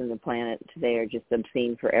prices in the planet today are just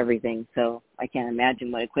obscene for everything. So I can't imagine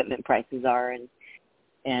what equipment prices are,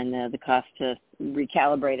 and the cost to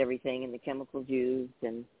recalibrate everything, and the chemicals used,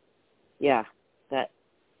 and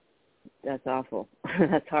that's awful.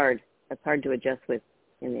 That's hard. That's hard to adjust with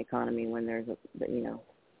in the economy when there's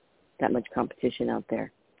that much competition out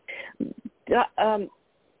there. Talk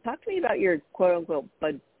to me about your quote unquote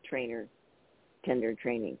bud tender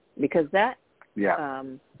training, because that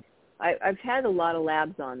I've had a lot of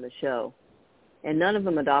labs on the show, and none of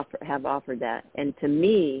them have offered that. And to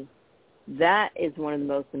me, that is one of the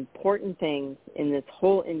most important things in this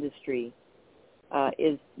whole industry,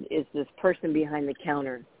 is this person behind the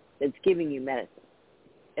counter that's giving you medicine,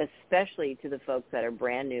 especially to the folks that are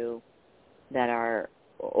brand new, that are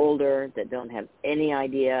older, that don't have any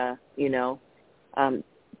idea,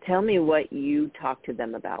 Tell me what you talk to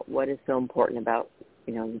them about. What is so important about,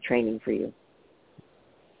 the training for you?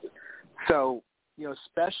 So,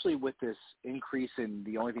 especially with this increase in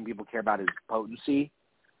the only thing people care about is potency,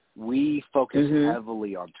 we focus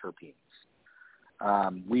heavily on terpenes.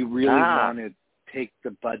 We really want to take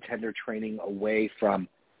the bud tender training away from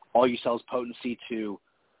all you sell is potency to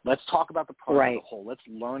let's talk about the product as a whole. Let's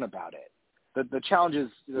learn about it. The challenge is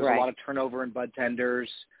there's a lot of turnover in bud tenders.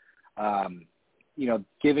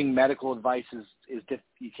 Giving medical advice is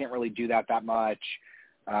you can't really do that much.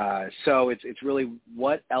 So it's really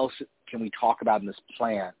what else can we talk about in this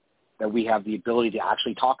plant that we have the ability to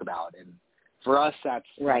actually talk about. And for us, that's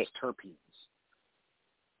terpenes.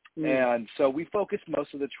 And so we focus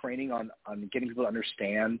most of the training on getting people to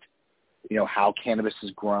understand, how cannabis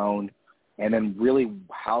is grown and then really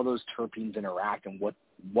how those terpenes interact and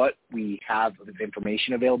what we have of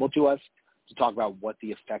information available to us to talk about what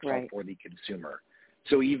the effects are for the consumer.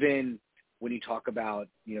 So even when you talk about,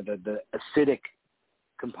 the acidic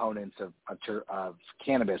components of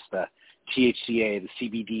cannabis, the THCA,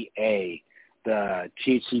 the CBDA, the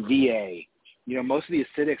THCVA, most of the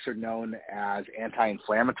acidics are known as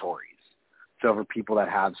anti-inflammatories. So for people that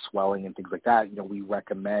have swelling and things like that, we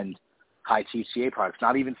recommend high THCA products,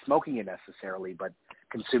 not even smoking it necessarily, but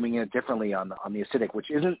consuming it differently on the acidic,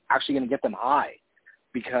 which isn't actually going to get them high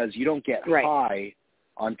because you don't get high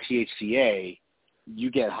on THCA.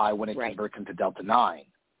 You get high when it converts into Delta-9.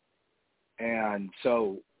 And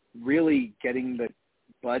so really getting the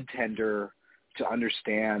bud tender to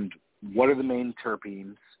understand what are the main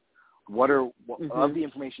terpenes, of the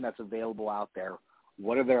information that's available out there,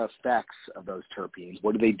 what are their effects of those terpenes?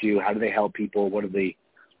 What do they do? How do they help people? What are they,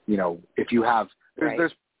 if you have, there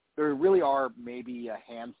really are maybe a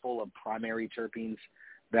handful of primary terpenes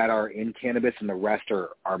that are in cannabis and the rest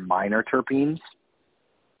are minor terpenes.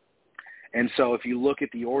 And so if you look at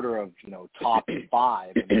the order of, top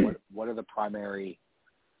 5, and what are the primary,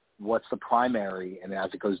 what's the primary, and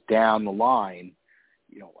as it goes down the line,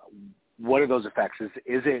 what are those effects? Is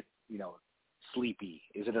it, sleepy?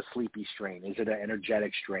 Is it a sleepy strain? Is it an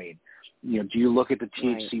energetic strain? Do you look at the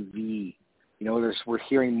THCV? We're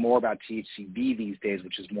hearing more about THCV these days,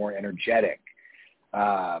 which is more energetic.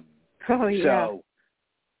 So,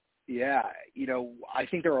 I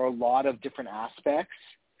think there are a lot of different aspects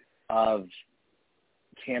of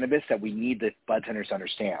cannabis that we need the bud tenders to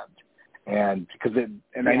understand. And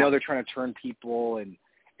I know they're trying to turn people and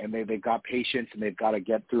they've got patients and they've got to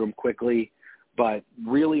get through them quickly, but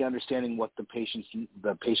really understanding what the patient's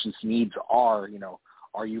needs are.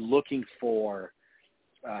 Are you looking for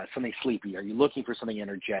something sleepy? Are you looking for something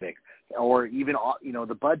energetic? Or even,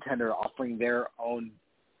 the bud tender offering their own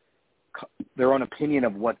opinion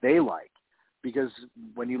of what they like. Because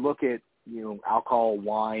when you look at, alcohol,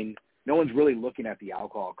 wine, no one's really looking at the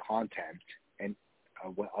alcohol content and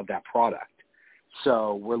of that product.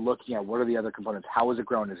 So we're looking at what are the other components? How is it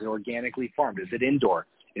grown? Is it organically farmed? Is it indoor?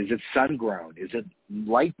 Is it sun grown? Is it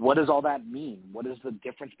light? What does all that mean? What is the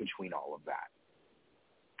difference between all of that?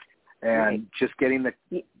 And just getting the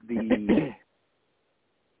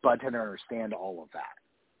bud tender to understand all of that.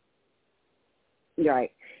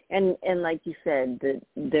 Right. And like you said,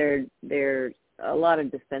 they're a lot of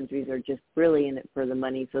dispensaries are just really in it for the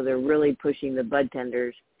money, so they're really pushing the bud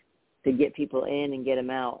tenders to get people in and get them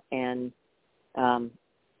out. And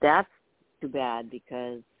that's too bad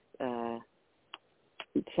because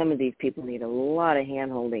some of these people need a lot of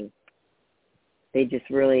hand-holding. They just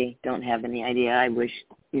really don't have any idea. I wish,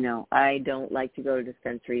 I don't like to go to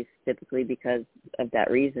dispensaries typically because of that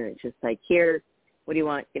reason. It's just like, here, what do you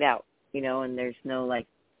want? Get out, and there's no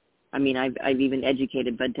I've even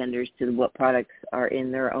educated bud tenders to what products are in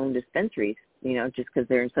their own dispensaries, just because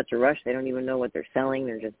they're in such a rush. They don't even know what they're selling.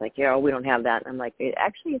 They're just like, yeah, we don't have that. And I'm like,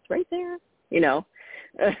 actually, it's right there,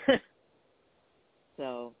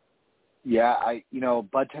 So. Yeah,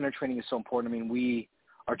 bud tender training is so important. We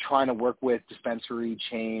are trying to work with dispensary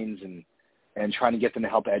chains and trying to get them to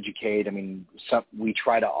help educate. We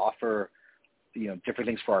try to offer, different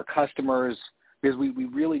things for our customers because we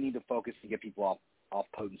really need to focus to get people off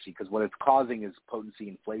potency, because what it's causing is potency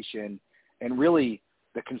inflation, and really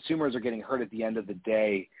the consumers are getting hurt at the end of the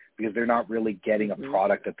day because they're not really getting a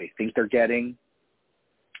product that they think they're getting.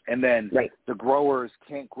 And then the growers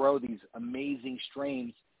can't grow these amazing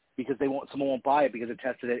strains because someone won't buy it because it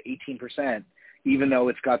tested at 18%, even though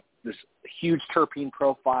it's got this huge terpene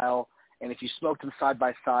profile. And if you smoked them side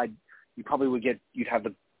by side, you'd have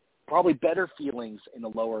the probably better feelings in the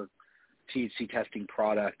lower THC testing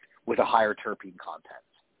product with a higher terpene content.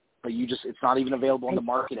 But it's not even available on the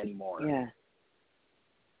market anymore. Yeah.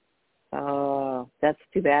 Oh, that's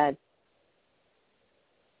too bad.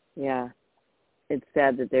 Yeah. It's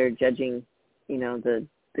sad that they're judging, the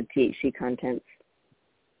THC contents,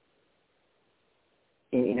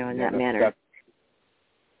 in that manner.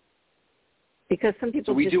 Because some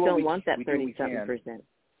people just don't want that 30-something %.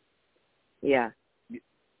 Yeah.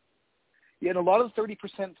 Yeah, and a lot of the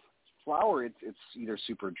 30% flower, it's either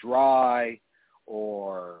super dry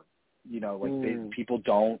or, people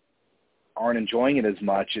aren't enjoying it as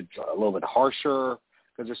much. It's a little bit harsher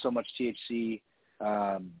because there's so much THC.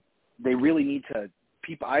 They really need to,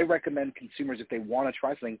 I recommend consumers, if they want to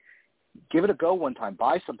try something, give it a go one time.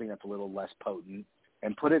 Buy something that's a little less potent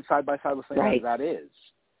and put it side by side with something that is.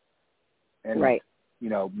 And,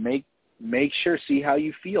 make sure, see how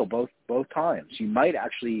you feel both times. You might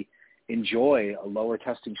actually enjoy a lower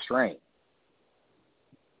testing strain.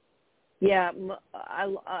 Yeah,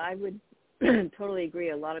 I would totally agree.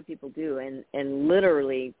 A lot of people do, and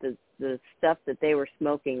literally the stuff that they were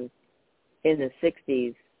smoking in the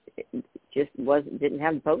 60s just didn't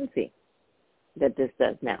have the potency that this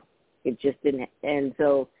does now. It just didn't. And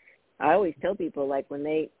so I always tell people, like, when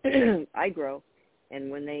they I grow,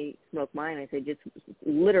 and when they smoke mine, I say just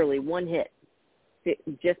literally one hit.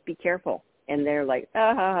 Just be careful. And they're like,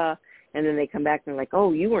 ah, ha, ha. And then they come back and they're like,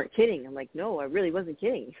 oh, you weren't kidding. I'm like, no, I really wasn't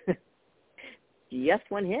kidding. Just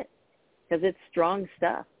one hit, because it's strong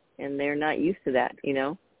stuff, and they're not used to that,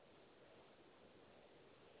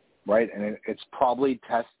 Right, and it's probably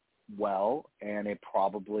tests well, and it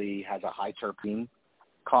probably has a high terpene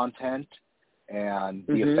content, and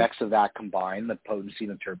the effects of that combine, the potency and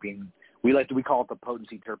the terpene. We call it the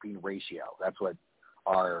potency terpene ratio. That's what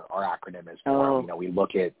our acronym is for. We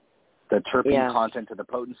look at the terpene content to the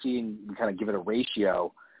potency, and we kind of give it a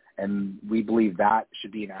ratio. And we believe that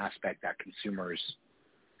should be an aspect that consumers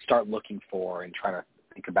start looking for and try to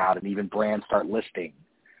think about, and even brands start listing.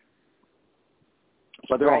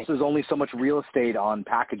 But there also is only so much real estate on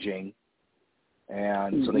packaging,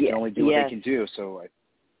 and so they can only do what they can do. So,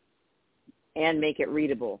 and make it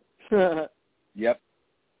readable. Yep.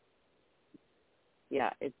 Yeah,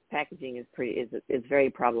 its packaging is very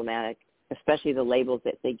problematic, especially the labels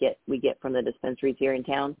that we get from the dispensaries here in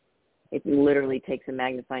town. It literally takes a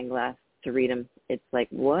magnifying glass to read them. It's like,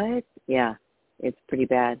 what? Yeah, it's pretty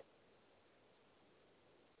bad.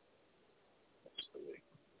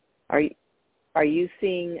 Are you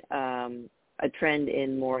seeing a trend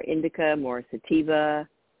in more indica, more sativa,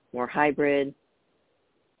 more hybrid?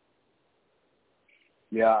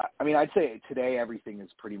 Yeah, I mean, I'd say today everything is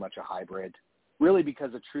pretty much a hybrid, really,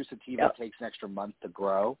 because a true sativa takes an extra month to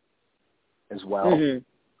grow as well.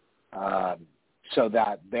 So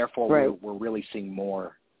that, therefore, we're really seeing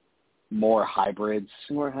more hybrids.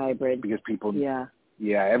 More hybrid. Because people,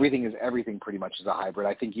 everything pretty much is a hybrid.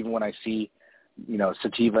 I think even when I see,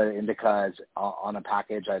 sativa indica on a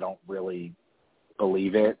package, I don't really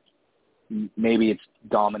believe it. Maybe it's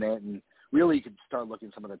dominant, and really you could start looking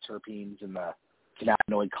at some of the terpenes and the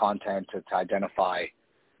cannabinoid content to identify,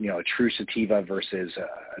 a true sativa versus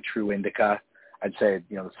a true indica. I'd say,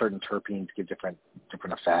 certain terpenes give different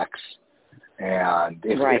effects. And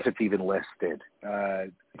if it's even listed,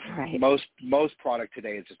 most product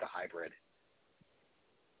today is just a hybrid.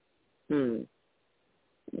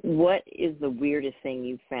 What is the weirdest thing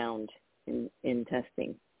you've found in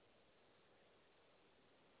testing?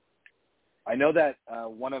 I know that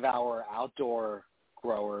one of our outdoor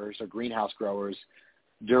growers or greenhouse growers,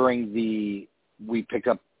 we picked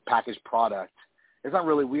up packaged product. It's not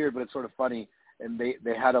really weird, but it's sort of funny. And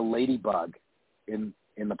they had a ladybug in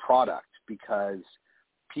the product, because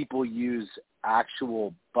people use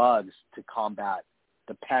actual bugs to combat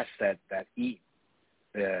the pests that eat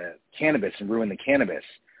the cannabis and ruin the cannabis.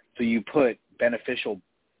 So you put beneficial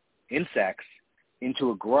insects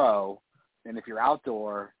into a grow, and if you're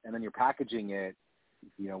outdoor and then you're packaging it,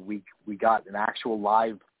 we got an actual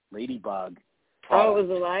live ladybug product. Oh, it was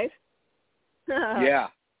alive? Yeah.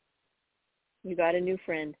 You got a new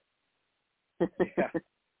friend. Yeah.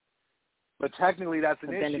 But technically, that's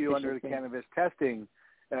an issue under the cannabis testing.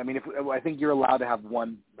 I mean, I think you're allowed to have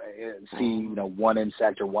one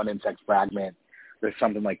insect or one insect fragment or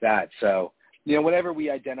something like that. So, whenever we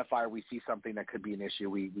identify or we see something that could be an issue,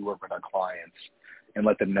 we work with our clients and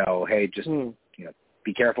let them know, hey, just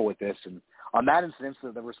be careful with this. And on that instance,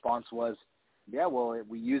 the response was,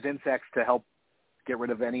 we use insects to help get rid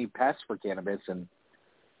of any pests for cannabis. And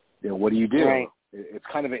what do you do? Right. It's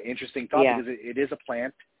kind of an interesting thought because it is a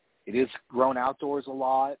plant. It is grown outdoors a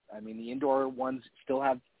lot. I mean, the indoor ones still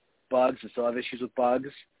have bugs and still have issues with bugs.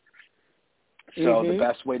 So the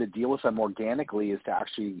best way to deal with them organically is to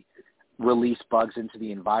actually release bugs into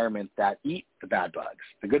the environment that eat the bad bugs.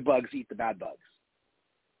 The good bugs eat the bad bugs.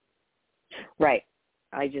 Right.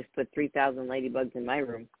 I just put 3,000 ladybugs in my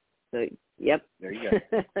room. So, yep. There you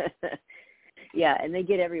go. Yeah, and they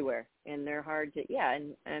get everywhere, and they're hard to. Yeah,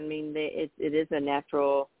 and I mean, it is a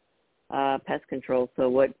natural pest control.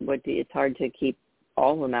 So it's hard to keep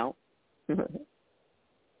all of them out.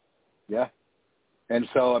 Yeah. And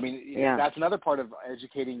so, I mean, that's another part of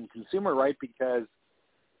educating consumer, right? Because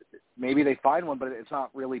maybe they find one, but it's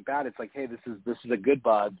not really bad. It's like, hey, this is a good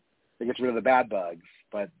bug that gets rid of the bad bugs.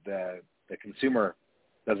 But the consumer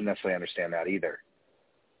doesn't necessarily understand that either.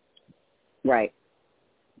 Right.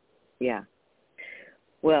 Yeah.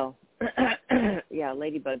 Well, yeah,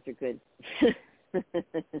 ladybugs are good.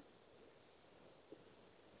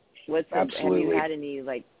 Absolutely.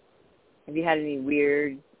 Have you had any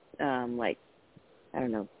weird, like, I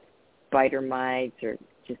don't know, spider mites or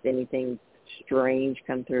just anything strange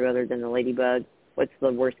come through other than the ladybug? What's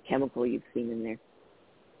the worst chemical you've seen in there?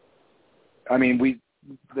 I mean,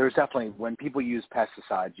 there's definitely, when people use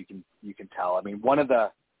pesticides, you can tell. I mean, one of the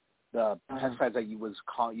pesticides that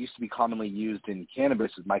used to be commonly used in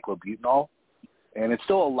cannabis is myclobutanol, and it's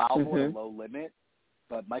still allowable at a low limit.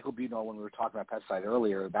 But myclobutanol, when we were talking about pesticide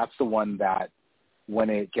earlier, that's the one that when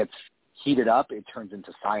it gets heated up, it turns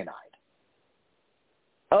into cyanide.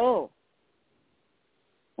 Oh.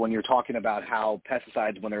 When you're talking about how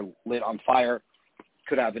pesticides, when they're lit on fire,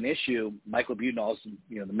 could have an issue, myclobutanol is,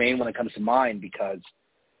 the main one that comes to mind, because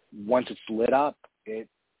once it's lit up, it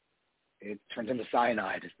turns into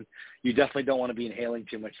cyanide. You definitely don't want to be inhaling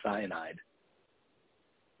too much cyanide.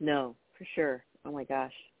 No, for sure. Oh my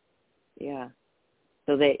gosh. Yeah.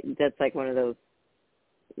 So that's like one of those,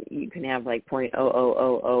 you can have like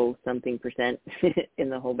 0.0000 something percent in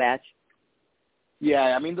the whole batch.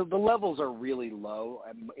 Yeah, I mean, the levels are really low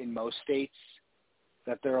in most states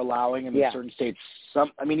that they're allowing. And in certain states,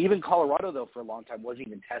 even Colorado, though, for a long time wasn't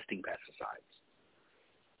even testing pesticides.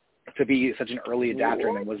 To be such an early adapter,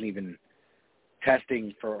 and it wasn't even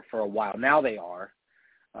testing for a while. Now they are,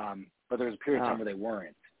 but there was a period of time where they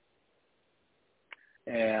weren't.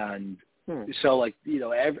 And so,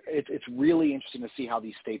 it's really interesting to see how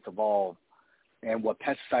these states evolve and what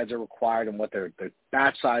pesticides are required and what their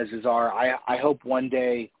batch sizes are. I hope one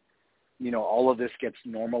day, all of this gets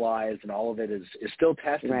normalized and all of it is still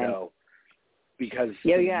tested, though, because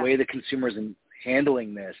the way the consumers are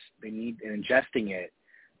handling this, and ingesting it,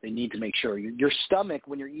 they need to make sure your stomach,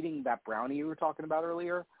 when you're eating that brownie you were talking about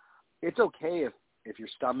earlier, it's okay if your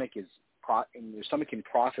stomach can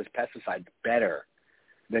process pesticides better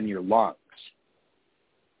than your lungs.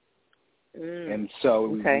 And so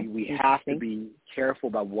we have to be careful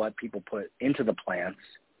about what people put into the plants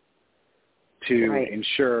to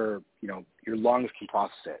ensure, your lungs can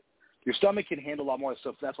process it. Your stomach can handle a lot more,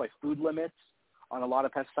 so that's why food limits on a lot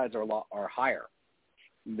of pesticides are higher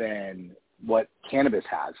than what cannabis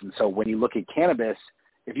has. And so when you look at cannabis,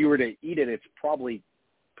 if you were to eat it, it's probably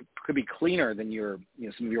could be cleaner than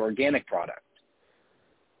some of your organic product,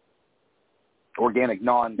 organic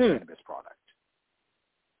non-cannabis product.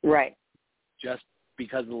 Right. Just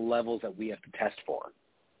because of the levels that we have to test for.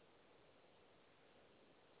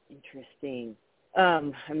 Interesting.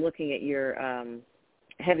 I'm looking at your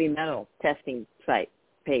heavy metal testing site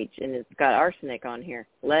page, and it's got arsenic on here,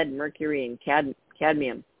 lead, mercury, and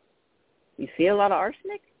cadmium. You see a lot of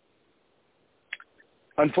arsenic?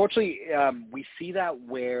 Unfortunately, we see that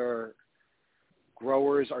where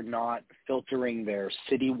growers are not filtering their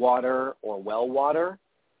city water or well water.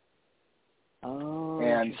 Oh.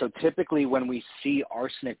 And so typically when we see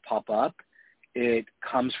arsenic pop up, it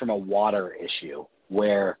comes from a water issue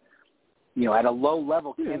where, at a low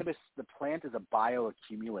level, cannabis, the plant is a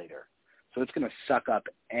bioaccumulator. So it's going to suck up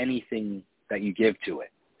anything that you give to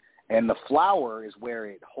it. And the flower is where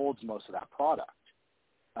it holds most of that product,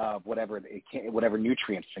 of whatever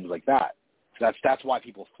nutrients, things like that. So that's why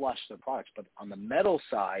people flush their products. But on the metal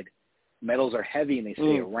side, metals are heavy and they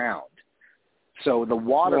stay around. So the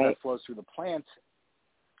water that flows through the plant,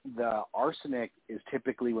 the arsenic is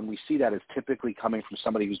typically, when we see that, is typically coming from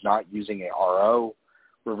somebody who's not using a RO,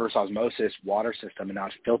 reverse osmosis water system, and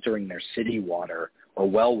not filtering their city water or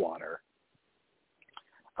well water.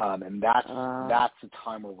 And that's the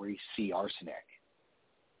time where we see arsenic.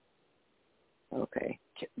 Okay.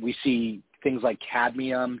 We see things like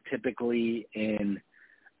cadmium typically in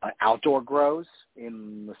outdoor grows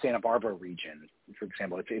in the Santa Barbara region, for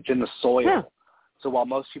example. It's in the soil. Yeah. So while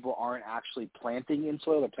most people aren't actually planting in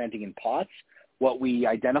soil, they're planting in pots, what we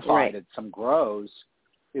identified at some grows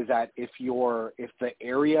is that if the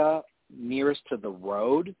area nearest to the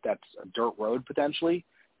road, that's a dirt road potentially,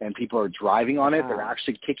 and people are driving on it, they're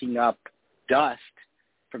actually kicking up dust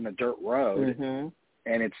from the dirt road, and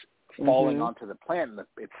it's falling onto the plant, and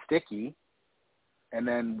it's sticky, and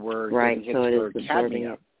then we're getting hit for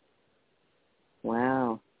cadmium.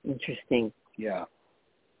 Wow, interesting. Yeah.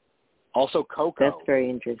 Also cocoa. That's very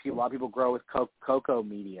interesting. A lot of people grow with cocoa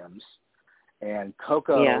mediums, and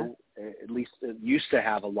cocoa, at least it used to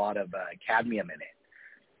have a lot of cadmium in it.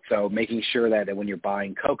 So making sure that when you're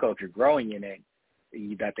buying cocoa, if you're growing in it,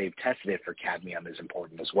 that they've tested it for cadmium is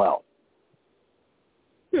important as well.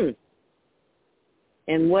 And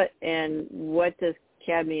what does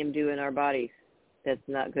cadmium do in our bodies that's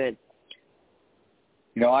not good?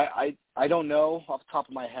 I don't know off the top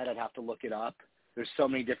of my head. I'd have to look it up. There's so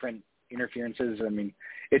many different interferences. I mean,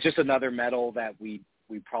 it's just another metal that we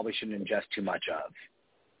probably shouldn't ingest too much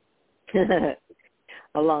of.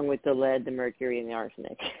 Along with the lead, the mercury, and the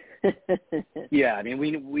arsenic. Yeah, I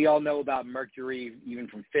mean, we all know about mercury even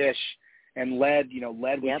from fish, and lead.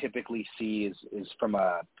 Lead we typically see is from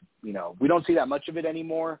we don't see that much of it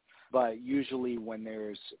anymore, but usually when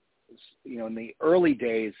there's, in the early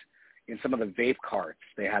days, in some of the vape carts,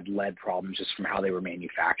 they had lead problems just from how they were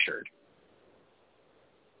manufactured.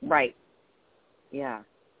 Right. Yeah.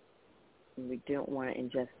 We don't want to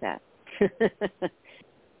ingest that.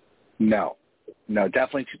 No,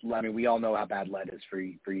 definitely. I mean, we all know how bad lead is for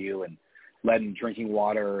you, and lead in drinking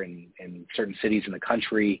water in certain cities in the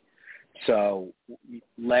country. So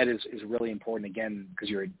lead is really important, again, because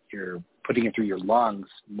you're putting it through your lungs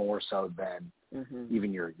more so than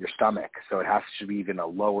even your stomach. So it has to be even a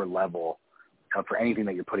lower level for anything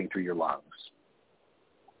that you're putting through your lungs.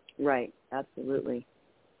 Right. Absolutely.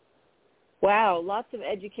 Wow. Lots of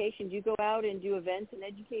education. Do you go out and do events and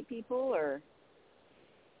educate people, or?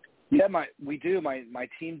 Yeah, we do. My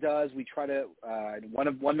team does. We try to.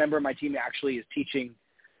 One member of my team actually is teaching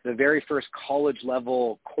the very first college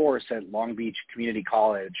level course at Long Beach Community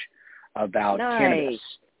College about cannabis.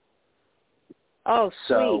 Oh,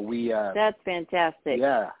 sweet. So that's fantastic.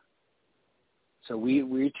 Yeah. So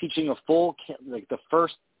we're teaching the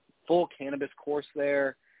first full cannabis course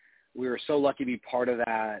there. We were so lucky to be part of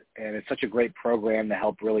that, and it's such a great program to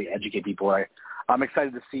help really educate people. I'm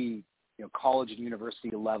excited to see college and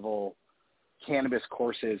university level cannabis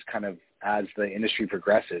courses kind of as the industry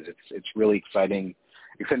progresses. It's really exciting.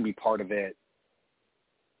 Excited to be part of it.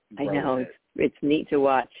 I know. It's neat to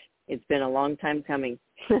watch. It's been a long time coming.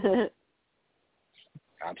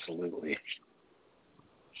 Absolutely.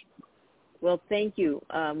 Well, thank you,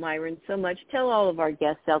 Myron, so much. Tell all of our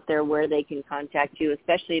guests out there where they can contact you,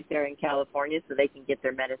 especially if they're in California, so they can get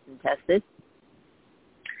their medicine tested.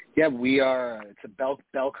 Yeah, we are. It's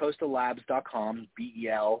belcostalabs.com,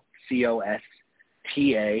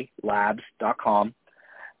 BELCOSTA labs.com,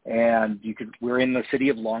 and we're in the city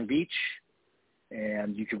of Long Beach,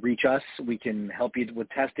 and you can reach us. We can help you with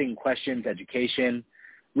testing, questions, education.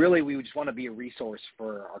 Really, we just want to be a resource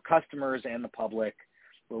for our customers and the public,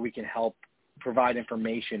 where we can help provide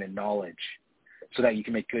information and knowledge so that you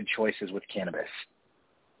can make good choices with cannabis.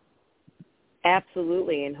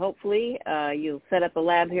 Absolutely, and hopefully you'll set up a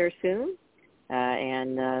lab here soon,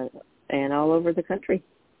 and all over the country.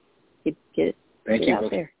 Get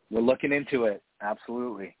out there. We're looking into it.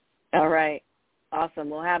 Absolutely. All right.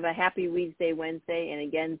 Awesome. We'll have a happy Weeds Day Wednesday, and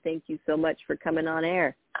again, thank you so much for coming on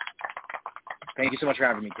air. Thank you so much for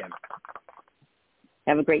having me, Kim.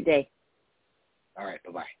 Have a great day. All right.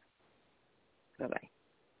 Bye-bye. Bye-bye.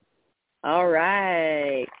 All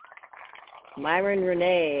right. MYRON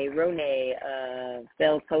RONAY,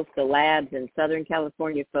 Bell Costa Labs in Southern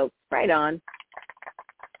California, folks. Right on.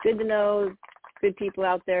 Good to know. Good people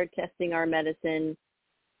out there testing our medicine.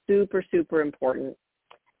 Super, super important.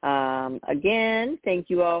 Again, thank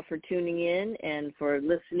you all for tuning in and for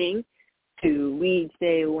listening to Weeds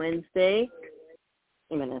Day Wednesday.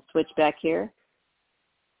 I'm going to switch back here.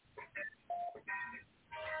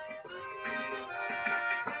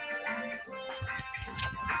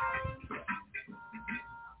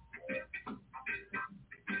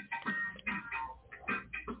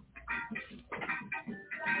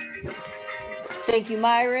 Thank you,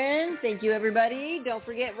 Myron. Thank you, everybody. Don't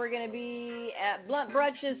forget, we're going to be at Blunt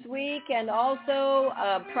Brunch this week and also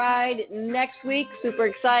Pride next week. Super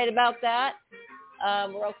excited about that.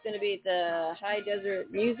 We're also going to be at the High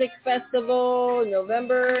Desert Music Festival in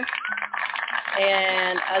November.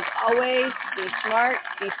 And as always, be smart,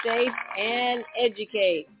 be safe, and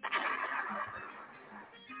educate.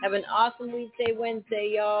 Have an awesome Weeds Day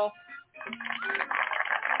Wednesday, y'all.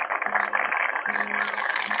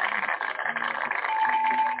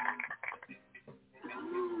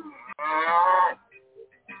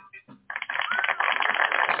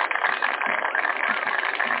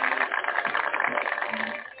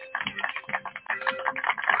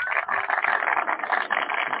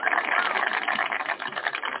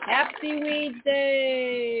 Happy Weeds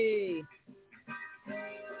Day!